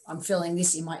 hey, I'm feeling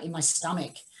this in my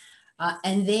stomach.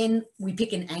 And then we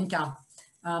pick an anchor.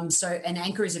 So an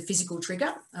anchor is a physical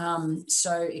trigger.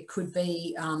 So it could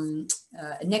be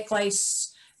a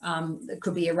necklace. It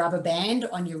could be a rubber band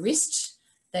on your wrist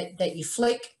that you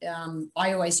flick.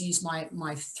 I always use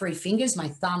my three fingers, my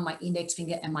thumb, my index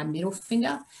finger, and my middle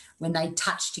finger. When they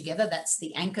touch together, that's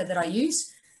the anchor that I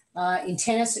use. In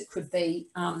tennis, it could be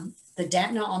the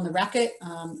dampener on the racket,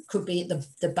 could be at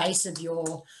the base of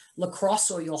your lacrosse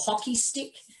or your hockey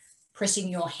stick, pressing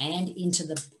your hand into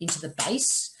the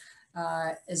base,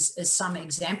 as some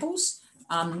examples.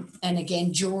 And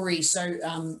again, jewelry.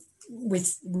 So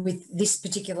with this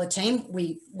particular team,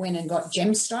 we went and got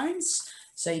gemstones.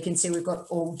 So you can see we've got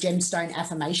all gemstone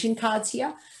affirmation cards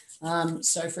here.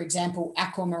 So for example,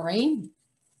 aquamarine,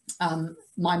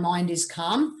 my mind is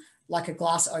calm like a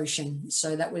glass ocean.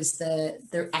 So that was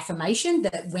the affirmation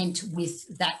that went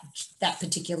with that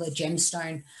particular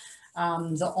gemstone.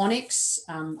 The onyx,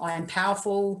 I am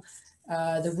powerful.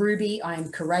 The ruby, I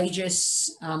am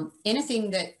courageous.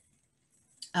 Anything that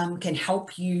can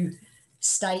help you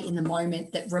stay in the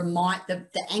moment, that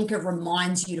the anchor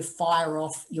reminds you to fire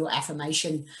off your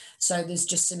affirmation. So there's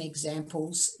just some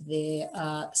examples there,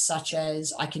 such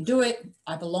as I can do it,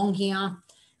 I belong here,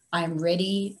 I am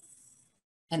ready,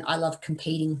 and I love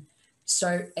competing.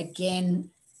 So again,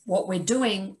 what we're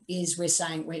doing is we're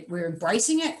saying we're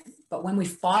embracing it, but when we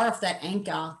fire off that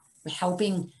anchor, we're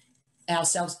helping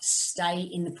ourselves stay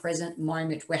in the present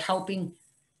moment. We're helping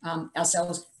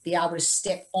ourselves be able to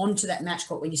step onto that match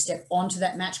court. When you step onto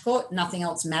that match court, nothing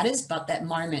else matters but that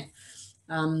moment.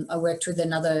 I worked with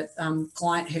another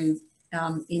client who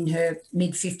in her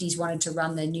mid-50s wanted to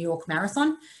run the New York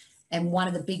Marathon. And one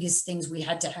of the biggest things we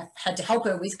had to help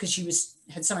her with, because she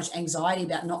had so much anxiety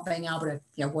about not being able to,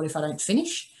 what if I don't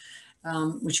finish?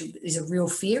 Which is a real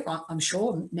fear, I'm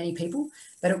sure, many people.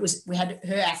 But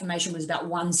her affirmation was about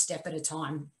one step at a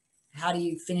time. How do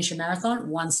you finish a marathon?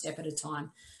 One step at a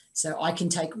time. So I can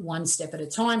take one step at a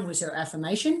time was her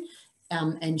affirmation.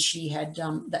 And she had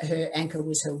that her anchor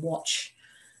was her watch.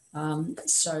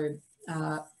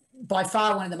 By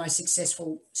far one of the most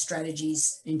successful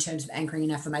strategies in terms of anchoring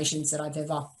and affirmations that I've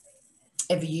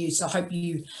ever used. So I hope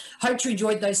you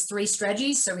enjoyed those three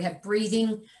strategies. So we had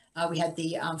breathing, we had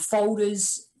the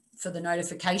folders for the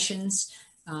notifications,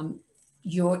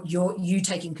 you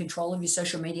taking control of your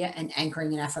social media, and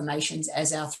anchoring and affirmations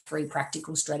as our three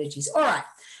practical strategies. All right,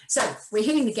 so we're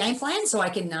hitting the game plan, so I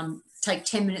can take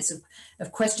 10 minutes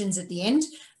of questions at the end.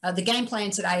 The game plan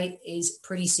today is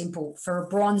pretty simple. For a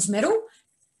bronze medal,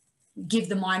 give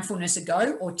the mindfulness a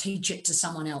go, or teach it to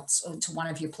someone else, or to one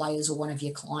of your players or one of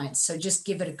your clients. So just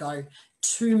give it a go.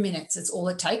 2 minutes, that's all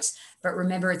it takes. But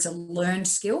remember, it's a learned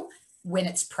skill when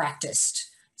it's practiced.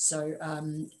 So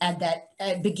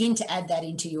begin to add that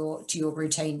into your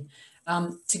routine.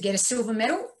 To get a silver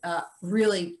medal,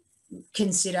 really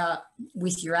consider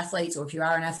with your athletes, or if you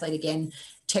are an athlete again,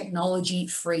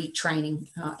 technology-free training,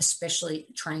 especially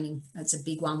training. That's a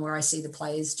big one where I see the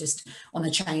players just on the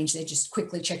change, they're just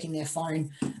quickly checking their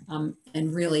phone,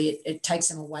 and really it takes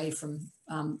them away from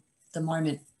the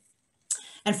moment.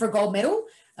 And for a gold medal,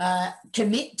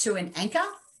 commit to an anchor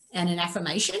and an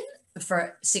affirmation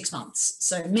for 6 months.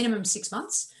 So minimum 6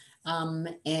 months.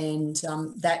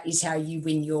 That is how you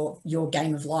win your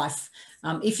game of life.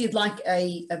 If you'd like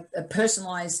a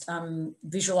personalized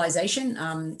visualization,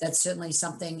 that's certainly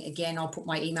something, again, I'll put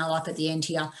my email up at the end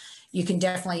here. You can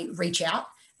definitely reach out.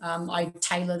 I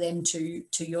tailor them to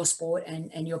your sport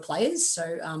and your players.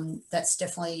 So that's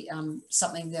definitely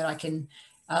something that I can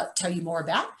tell you more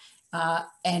about.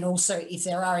 And also, if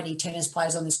there are any tennis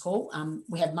players on this call,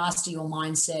 we have Master Your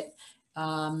Mindset,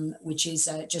 which is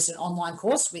just an online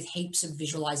course with heaps of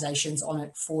visualizations on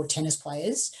it for tennis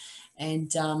players. And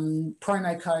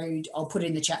promo code, I'll put it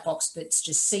in the chat box, but it's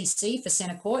just CC for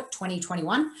Centercourt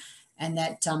 2021. And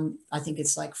that, I think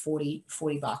it's like $40.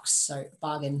 So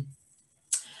bargain.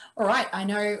 All right. I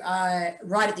know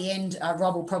right at the end,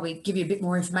 Rob will probably give you a bit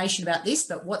more information about this,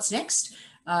 but what's next?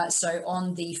 So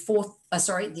on the 4th,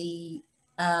 actually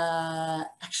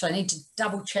I need to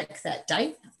double check that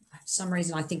date. some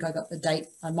reason I think I got the date.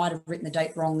 I might have written the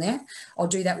date wrong there. I'll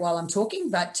do that while I'm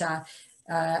talking, but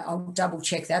I'll double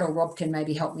check that, or Rob can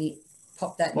maybe help me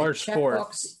pop that in the chat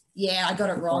box. Yeah, I got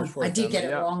it wrong. I did get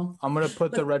it wrong. I'm going to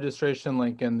put the registration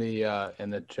link in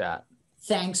the chat.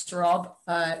 Thanks, Rob.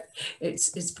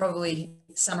 It's probably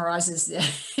summarizes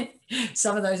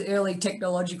some of those early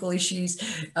technological issues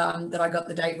that I got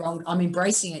the date wrong. I'm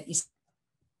embracing it, you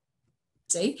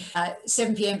see.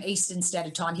 7 p.m. Eastern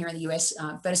Standard Time here in the US.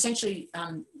 But essentially,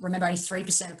 remember, only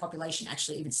 3% of the population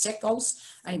actually even set goals.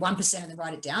 Only 1% of them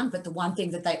write it down. But the one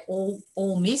thing that they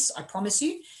all miss, I promise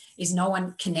you, is no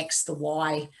one connects the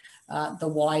why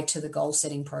to the goal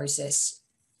setting process.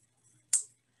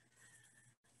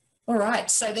 All right,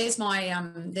 so there's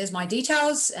my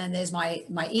details, and there's my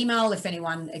email if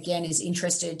anyone again is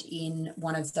interested in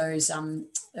one of those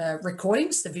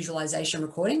recordings, the visualization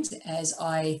recordings. As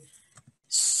I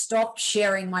stop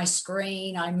sharing my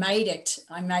screen, I made it.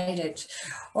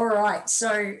 All right,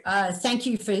 so thank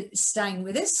you for staying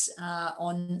with us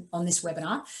on this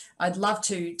webinar. I'd love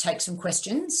to take some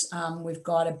questions. We've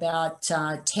got about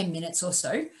 10 minutes or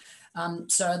so.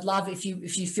 So I'd love if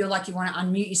you feel like you want to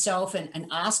unmute yourself and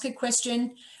ask a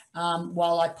question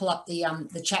while I pull up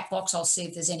the chat box. I'll see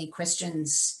if there's any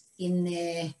questions in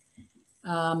there,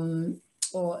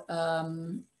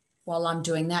 while I'm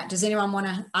doing that. Does anyone want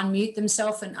to unmute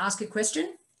themselves and ask a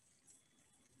question?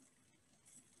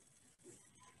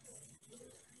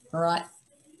 All right.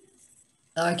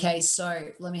 Okay, so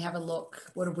let me have a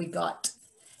look. What have we got?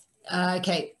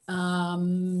 Okay,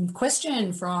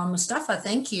 question from Mustafa,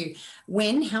 thank you.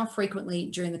 How frequently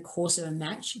during the course of a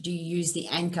match do you use the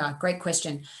anchor? Great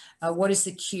question. What is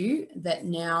the cue that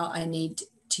now I need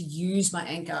to use my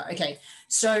anchor? Okay,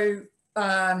 so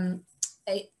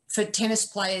for tennis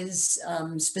players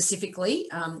specifically,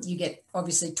 you get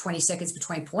obviously 20 seconds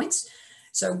between points.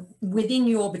 So within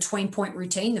your between point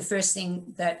routine, the first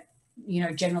thing that,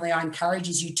 generally I encourage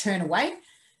is you turn away.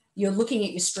 You're looking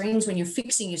at your strings. When you're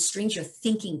fixing your strings, you're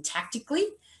thinking tactically.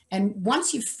 And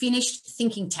once you've finished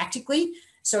thinking tactically,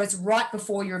 so it's right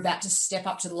before you're about to step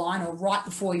up to the line or right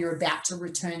before you're about to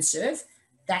return serve,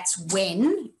 that's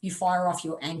when you fire off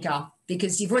your anchor,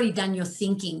 because you've already done your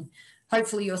thinking.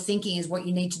 Hopefully your thinking is what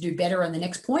you need to do better on the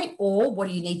next point, or what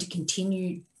do you need to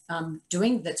continue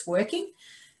doing that's working.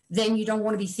 Then you don't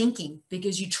want to be thinking,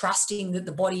 because you're trusting that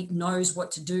the body knows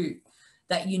what to do,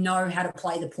 that you know how to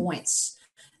play the points.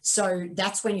 So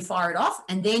that's when you fire it off,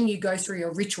 and then you go through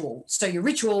your ritual. So your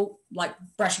ritual, like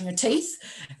brushing your teeth,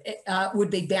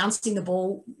 would be bouncing the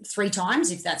ball 3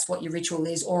 times, if that's what your ritual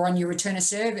is, or on your return of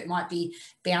serve, it might be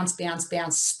bounce, bounce,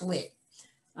 bounce, split.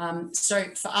 So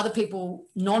for other people,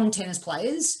 non-tennis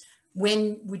players,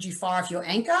 when would you fire off your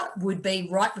anchor? Would be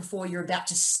right before you're about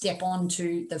to step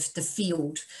onto the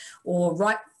field, or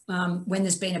right when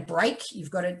there's been a break,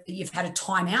 you've had a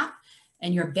timeout,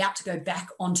 and you're about to go back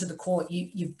onto the court.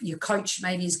 Your coach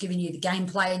maybe has given you the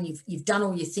gameplay, and you've done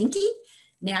all your thinking.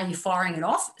 Now you're firing it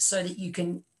off so that you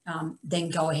can then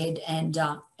go ahead and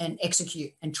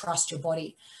execute and trust your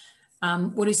body.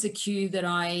 What is the cue that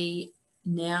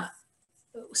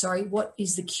what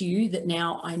is the cue that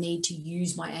now I need to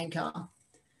use my anchor?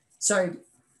 So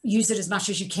use it as much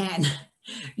as you can.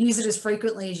 Use it as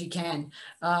frequently as you can.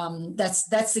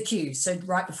 That's the cue. So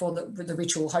right before the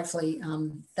ritual, hopefully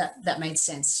that made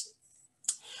sense.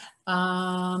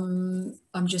 I'm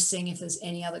just seeing if there's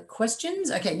any other questions.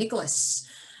 Okay, Nicholas,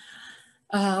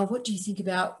 what do you think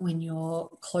about when you're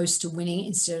close to winning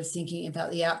instead of thinking about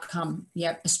the outcome?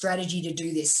 Yep, a strategy to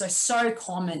do this. So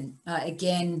common.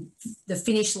 Again, the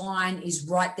finish line is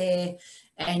right there,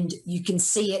 and you can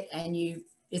see it, and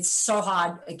it's so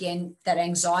hard, again, that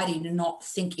anxiety to not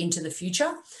think into the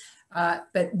future.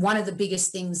 But one of the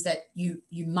biggest things that you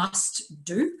must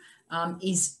do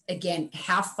is, again,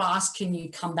 how fast can you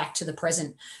come back to the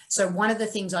present? So one of the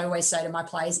things I always say to my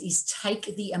players is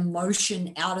take the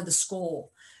emotion out of the score.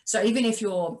 So even if a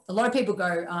lot of people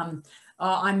go, I'm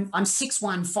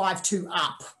 6-1, 5-2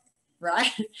 up,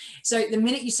 right? So the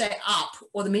minute you say up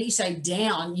or the minute you say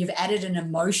down, you've added an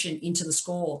emotion into the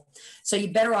score. So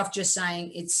you're better off just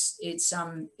saying it's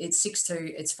 6-2,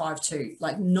 it's 5-2,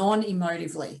 like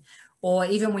non-emotively. Or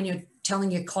even when you're telling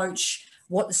your coach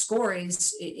what the score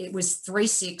is, it was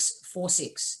 3-6,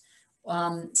 4-6.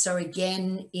 So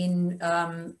again, in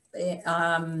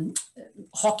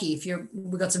hockey,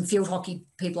 we've got some field hockey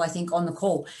people, I think, on the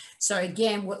call. So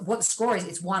again, what the score is,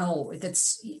 it's 1-1. If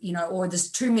it's, or there's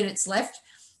 2 minutes left,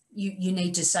 you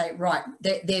need to say, right,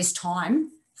 there's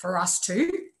time for us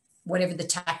to, whatever the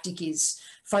tactic is,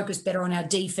 focus better on our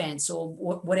defense or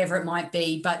whatever it might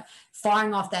be. But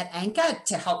firing off that anchor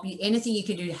to help you, anything you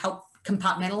can do to help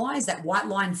compartmentalize that white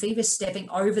line fever, stepping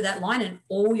over that line, and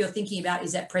all you're thinking about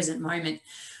is that present moment.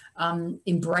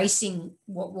 Embracing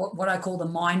what I call the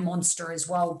mind monster as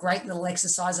well. Great little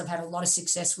exercise I've had a lot of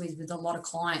success with a lot of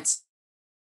clients.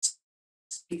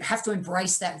 You have to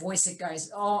embrace that voice that goes,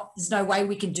 oh, there's no way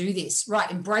we can do this. Right,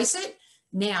 embrace it.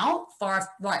 Now,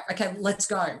 right, okay, let's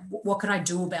go. What can I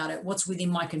do about it? What's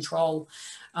within my control?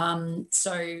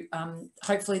 Hopefully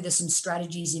there's some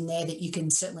strategies in there that you can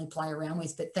certainly play around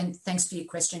with. But thanks for your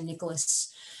question,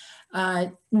 Nicholas.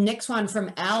 Next one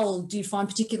from Al. Do you find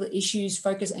particular issues,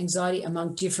 focus, anxiety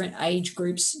among different age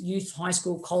groups, youth, high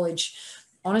school, college?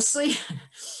 Honestly,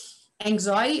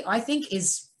 anxiety, I think,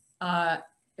 is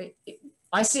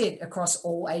I see it across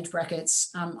all age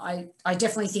brackets. I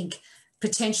definitely think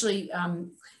potentially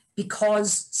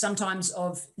because sometimes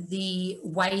of the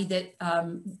way that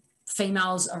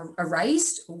females are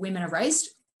raised, or women are raised,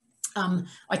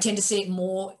 I tend to see it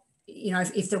more,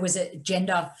 if there was a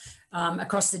gender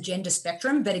across the gender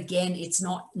spectrum, but again, it's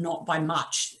not by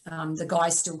much. The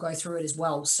guys still go through it as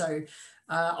well. So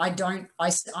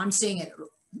I'm seeing it,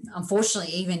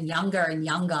 unfortunately, even younger and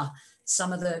younger.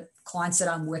 Some of the clients that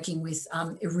I'm working with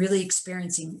are really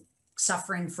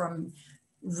suffering from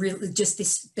really just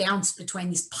this bounce between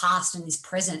this past and this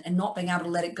present and not being able to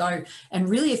let it go, and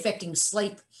really affecting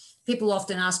sleep. People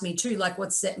often ask me too, like,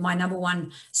 what's my number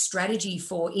one strategy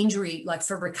for injury, like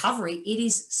for recovery? It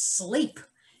is sleep.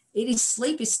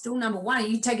 Sleep is still number one.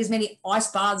 You take as many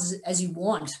ice baths as you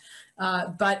want.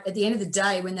 But at the end of the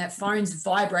day, when that phone's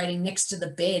vibrating next to the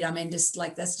bed, I mean,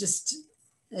 that's just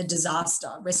a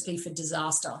disaster, recipe for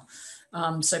disaster.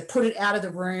 So put it out of the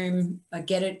room,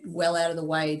 get it well out of the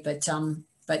way. But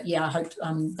yeah, I hope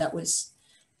that was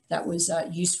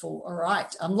useful. All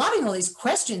right. I'm loving all these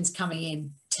questions coming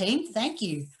in, team. Thank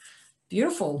you.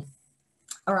 Beautiful.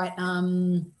 All right.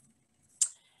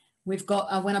 We've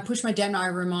got, when I push my dampener, I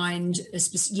remind,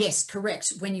 yes,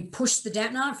 correct. When you push the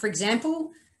dampener, for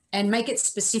example, and make it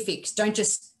specific, don't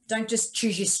just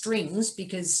choose your strings,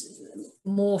 because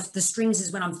more the strings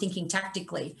is when I'm thinking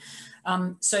tactically.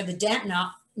 So the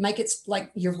dampener, make it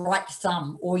like your right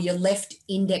thumb or your left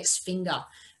index finger.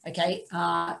 Okay.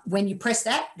 When you press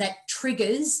that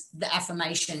triggers the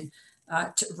affirmation,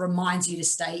 reminds you to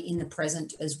stay in the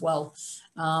present as well.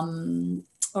 All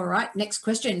right. Next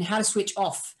question, how to switch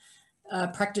off.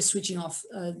 Practice switching off.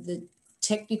 The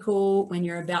technical, when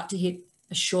you're about to hit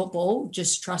a short ball,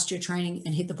 just trust your training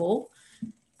and hit the ball.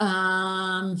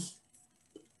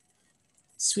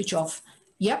 Switch off.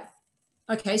 Yep.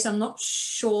 Okay, so I'm not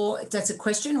sure if that's a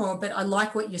question, but I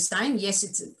like what you're saying. Yes,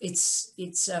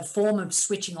 it's a form of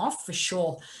switching off for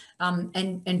sure,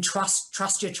 and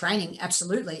trust your training,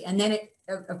 absolutely. And then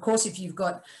of course, if you've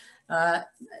got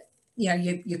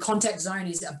your contact zone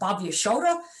is above your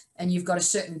shoulder, and you've got a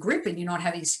certain grip, and you're not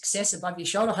having success above your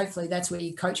shoulder, hopefully that's where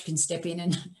your coach can step in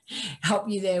and help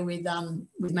you there with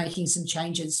making some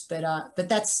changes. But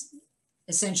that's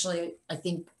essentially, I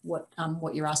think,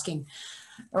 what you're asking.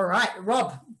 All right,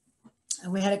 Rob,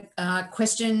 we had a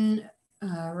question,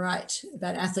 about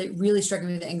athlete really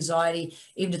struggling with anxiety,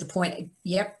 even to the point,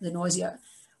 the nausea,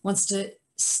 wants to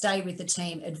stay with the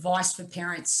team. Advice for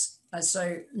parents.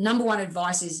 So number one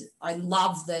advice is, I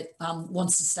love that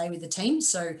wants to stay with the team.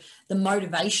 So the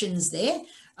motivation's there.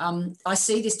 I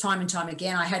see this time and time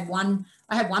again. I had one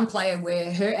player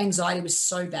where her anxiety was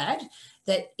so bad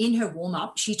that in her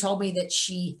warm-up, she told me that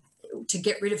to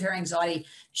get rid of her anxiety,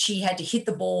 she had to hit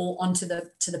the ball onto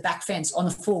the back fence on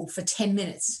the full for 10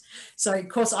 minutes. So of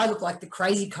course I look like the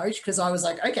crazy coach, because I was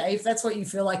like, okay, if that's what you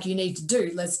feel like you need to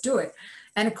do, let's do it.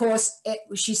 And of course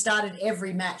she started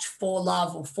every match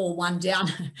 4-love or 4-1 down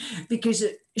because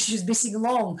she was missing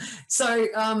along. So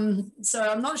I'm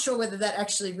not sure whether that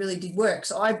actually really did work.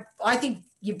 So I think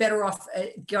you're better off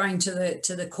going to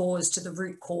the cause, to the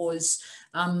root cause,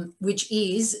 which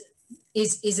is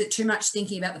it too much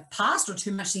thinking about the past or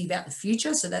too much thinking about the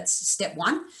future? So that's step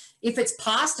one. If it's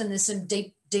past and there's some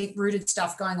deep-rooted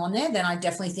stuff going on there, then I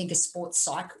definitely think a sports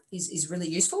psych is really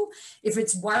useful. If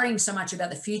it's worrying so much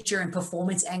about the future and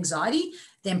performance anxiety,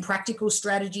 then practical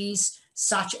strategies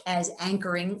such as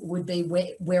anchoring would be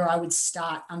where I would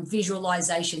start.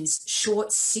 Visualizations, short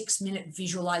 6-minute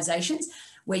visualizations,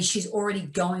 where she's already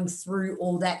going through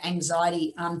all that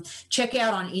anxiety. Check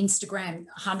out on Instagram,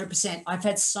 100%. I've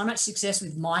had so much success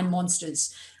with mind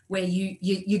monsters, where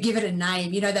you give it a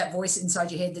name. You know, that voice inside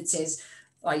your head that says,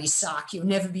 oh, you suck, you'll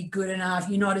never be good enough,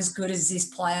 you're not as good as this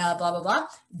player, blah, blah, blah.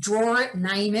 Draw it,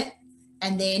 name it,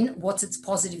 and then what's its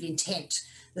positive intent?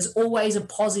 There's always a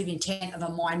positive intent of a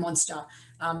mind monster.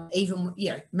 even,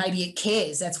 maybe it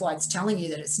cares. That's why it's telling you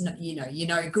that it's not,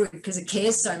 good, because it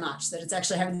cares so much that it's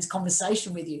actually having this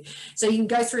conversation with you. So you can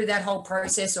go through that whole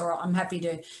process, or I'm happy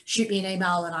to shoot me an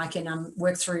email and I can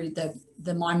work through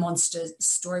the Mind Monster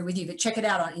story with you. But check it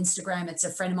out on Instagram. It's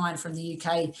a friend of mine from the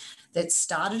UK that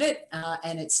started it,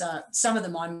 and it's some of the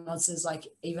Mind Monsters, like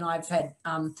even I've had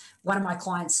one of my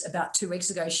clients about 2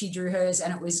 weeks ago, she drew hers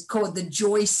and it was called the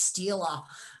Joy Stealer,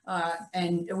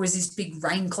 and it was this big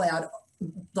rain cloud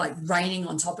like raining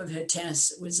on top of her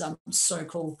tennis. It was so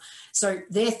cool. So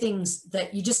they're things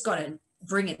that you just got to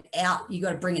bring it out. You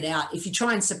got to bring it out. If you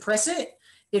try and suppress it,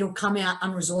 it'll come out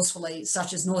unresourcefully,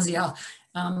 such as nausea.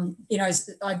 I'm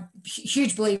a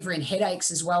huge believer in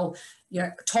headaches as well.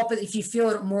 If you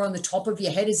feel it more on the top of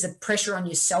your head, is the pressure on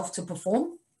yourself to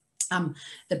perform.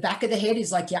 The back of the head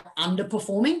is like you're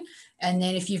underperforming. And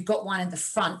then if you've got one in the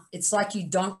front, it's like you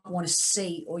don't want to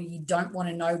see, or you don't want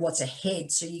to know what's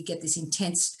ahead. So you get this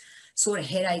intense sort of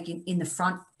headache in the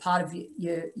front part of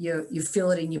you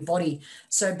feel it in your body.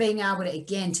 So being able to,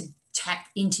 again, to tap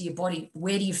into your body,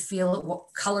 where do you feel it?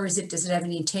 What color is it? Does it have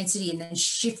any intensity? And then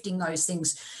shifting those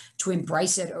things to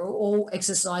embrace it are all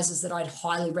exercises that I'd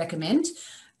highly recommend.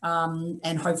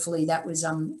 And hopefully that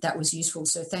was useful.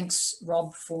 So thanks,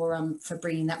 Rob, for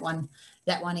bringing that one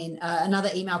in.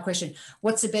 Another email question: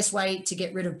 what's the best way to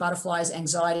get rid of butterflies,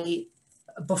 anxiety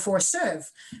before a serve?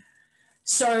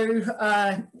 So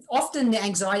often the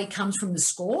anxiety comes from the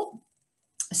score.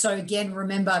 So again,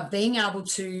 remember being able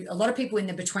to, a lot of people in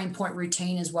the between point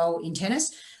routine as well in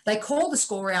tennis, they call the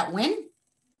score out when?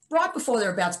 Right before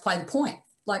they're about to play the point.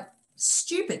 Like,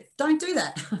 stupid, don't do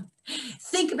that.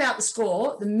 Think about the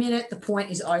score the minute the point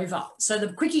is over. So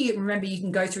the quicker you remember, you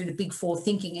can go through the big four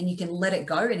thinking and you can let it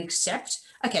go and accept,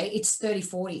 okay, it's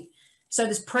 30-40. So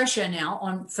there's pressure now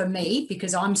on for me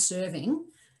because I'm serving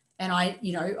and I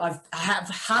have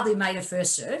hardly made a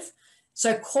first serve.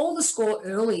 So call the score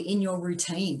early in your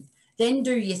routine. Then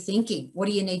do your thinking. What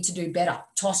do you need to do better?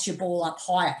 Toss your ball up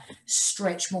higher,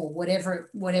 stretch more, whatever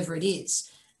it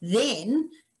is. Then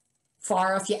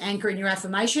fire off your anchor and your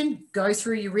affirmation, go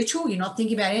through your ritual. You're not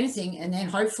thinking about anything. And then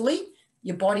hopefully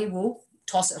your body will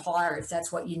toss it higher if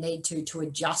that's what you need to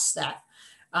adjust that.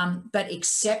 But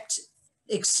accept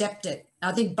it.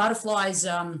 I think butterflies,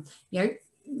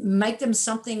 make them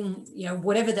something,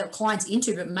 whatever the client's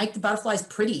into, but make the butterflies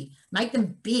pretty, make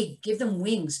them big, give them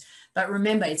wings. But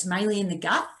remember, it's mainly in the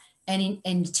gut. And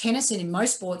in tennis and in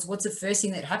most sports, what's the first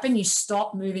thing that happens? You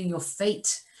stop moving your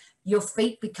feet. Your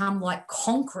feet become like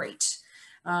concrete.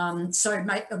 So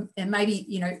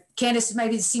maybe, Candace,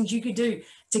 maybe there's things you could do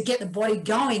to get the body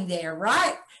going there,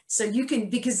 right? So you can,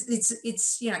 because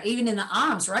it's even in the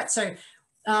arms, right? So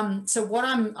what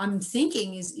I'm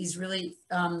thinking is really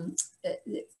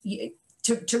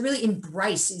to really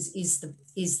embrace is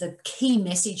the key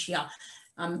message here.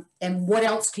 And what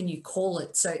else can you call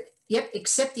it? So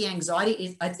accept the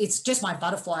anxiety. It's just my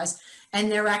butterflies. And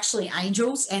they're actually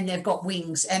angels, and they've got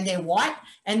wings, and they're white,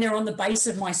 and they're on the base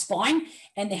of my spine,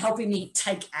 and they're helping me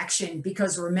take action.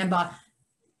 Because remember,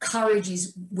 courage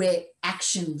is where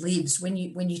action lives. When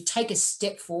you take a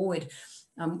step forward,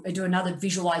 I do another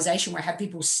visualization where I have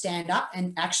people stand up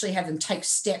and actually have them take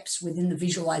steps within the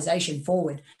visualization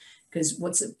forward. Because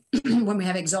when we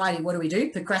have anxiety, what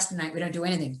do? Procrastinate. We don't do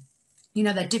anything.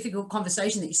 That difficult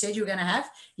conversation that you said you were going to have,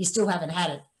 you still haven't had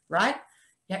it, right?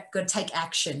 Got to take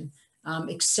action.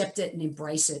 Accept it and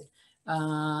embrace it.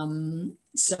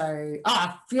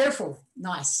 Beautiful.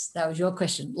 Nice. That was your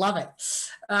question. Love it.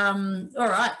 All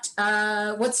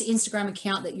right. What's the Instagram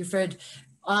account that you've read?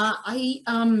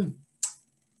 I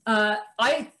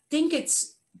think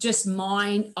it's just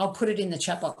mine. I'll put it in the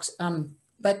chat box.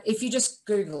 But if you just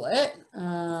Google it,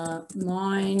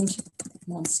 Mind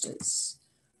Monsters,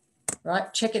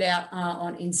 right? Check it out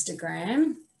on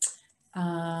Instagram.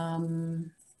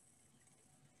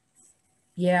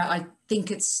 I think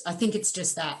it's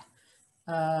just that.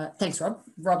 Thanks, Rob.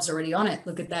 Rob's already on it.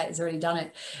 Look at that. He's already done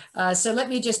it. So let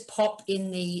me just pop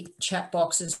in the chat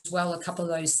box as well a couple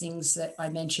of those things that I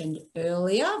mentioned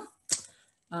earlier.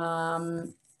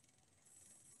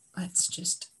 Let's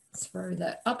just throw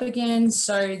that up again.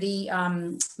 So the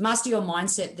Master Your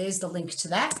Mindset, there's the link to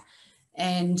that.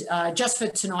 And just for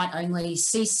tonight only,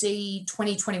 CC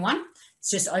 2021. It's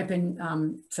just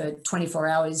open for 24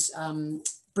 hours.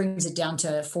 Brings it down to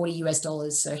 $40 US.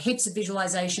 So heaps of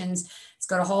visualizations. It's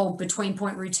got a whole between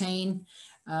point routine.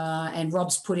 And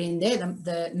Rob's put in there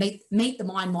the meet the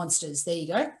mind monsters. There you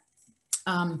go.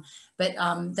 But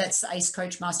that's the ACE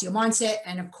Coach Master Your Mindset.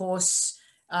 And of course,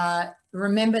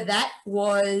 Remember, that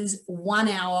was 1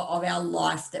 hour of our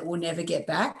life that we'll never get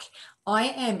back. I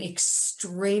am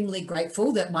extremely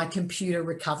grateful that my computer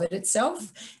recovered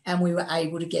itself and we were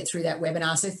able to get through that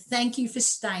webinar. So thank you for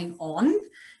staying on.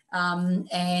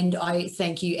 And I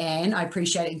thank you, Anne. I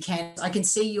appreciate it. And Candace, I can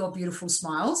see your beautiful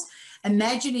smiles.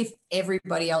 Imagine if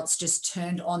everybody else just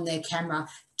turned on their camera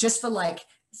just for like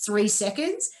 3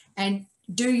 seconds and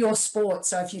do your sport.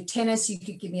 So if you're tennis, you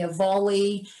could give me a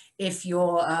volley. If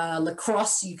you're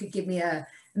lacrosse, you could give me a,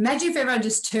 imagine if everyone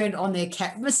just turned on their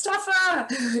cat. Mustafa,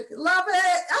 love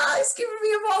it. Oh, he's giving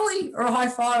me a volley or a high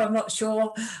five. I'm not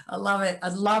sure. I love it.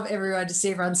 I'd love everyone to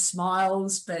see everyone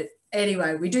smiles. But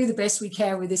anyway, we do the best we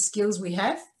can with the skills we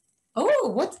have.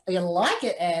 Oh, what? You like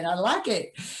it, Anne? I like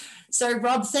it. So,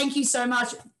 Rob, thank you so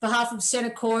much. On behalf of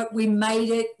Centercourt, we made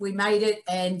it. We made it.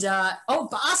 And, oh,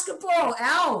 basketball.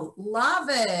 Al, love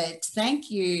it.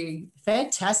 Thank you.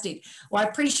 Fantastic. Well, I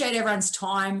appreciate everyone's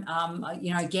time.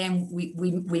 You know, again,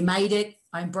 we made it.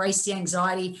 I embrace the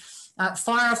anxiety.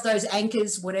 Fire off those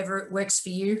anchors, whatever works for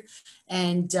you.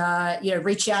 And, you know,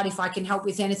 reach out if I can help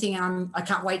with anything. I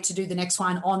can't wait to do the next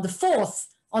one on the 4th.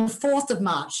 On the 4th of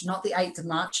March, not the 8th of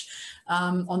March,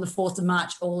 on the 4th of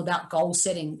March, all about goal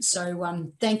setting. So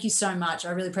thank you so much.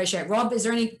 I really appreciate it. Rob, is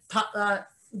there any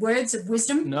words of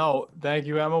wisdom? No, thank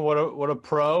you, Emma. What a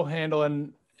pro,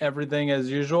 handling everything as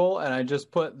usual. And I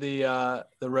just put the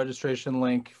registration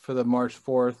link for the March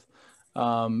 4th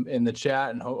in the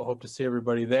chat, and hope to see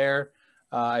everybody there.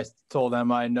 I told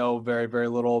Emma I know very, very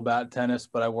little about tennis,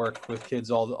 but I work with kids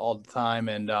all the time,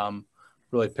 and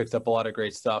really picked up a lot of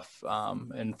great stuff,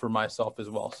 and for myself as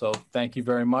well. So thank you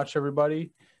very much,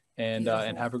 everybody, and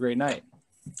have a great night.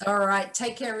 All right.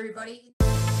 Take care, everybody.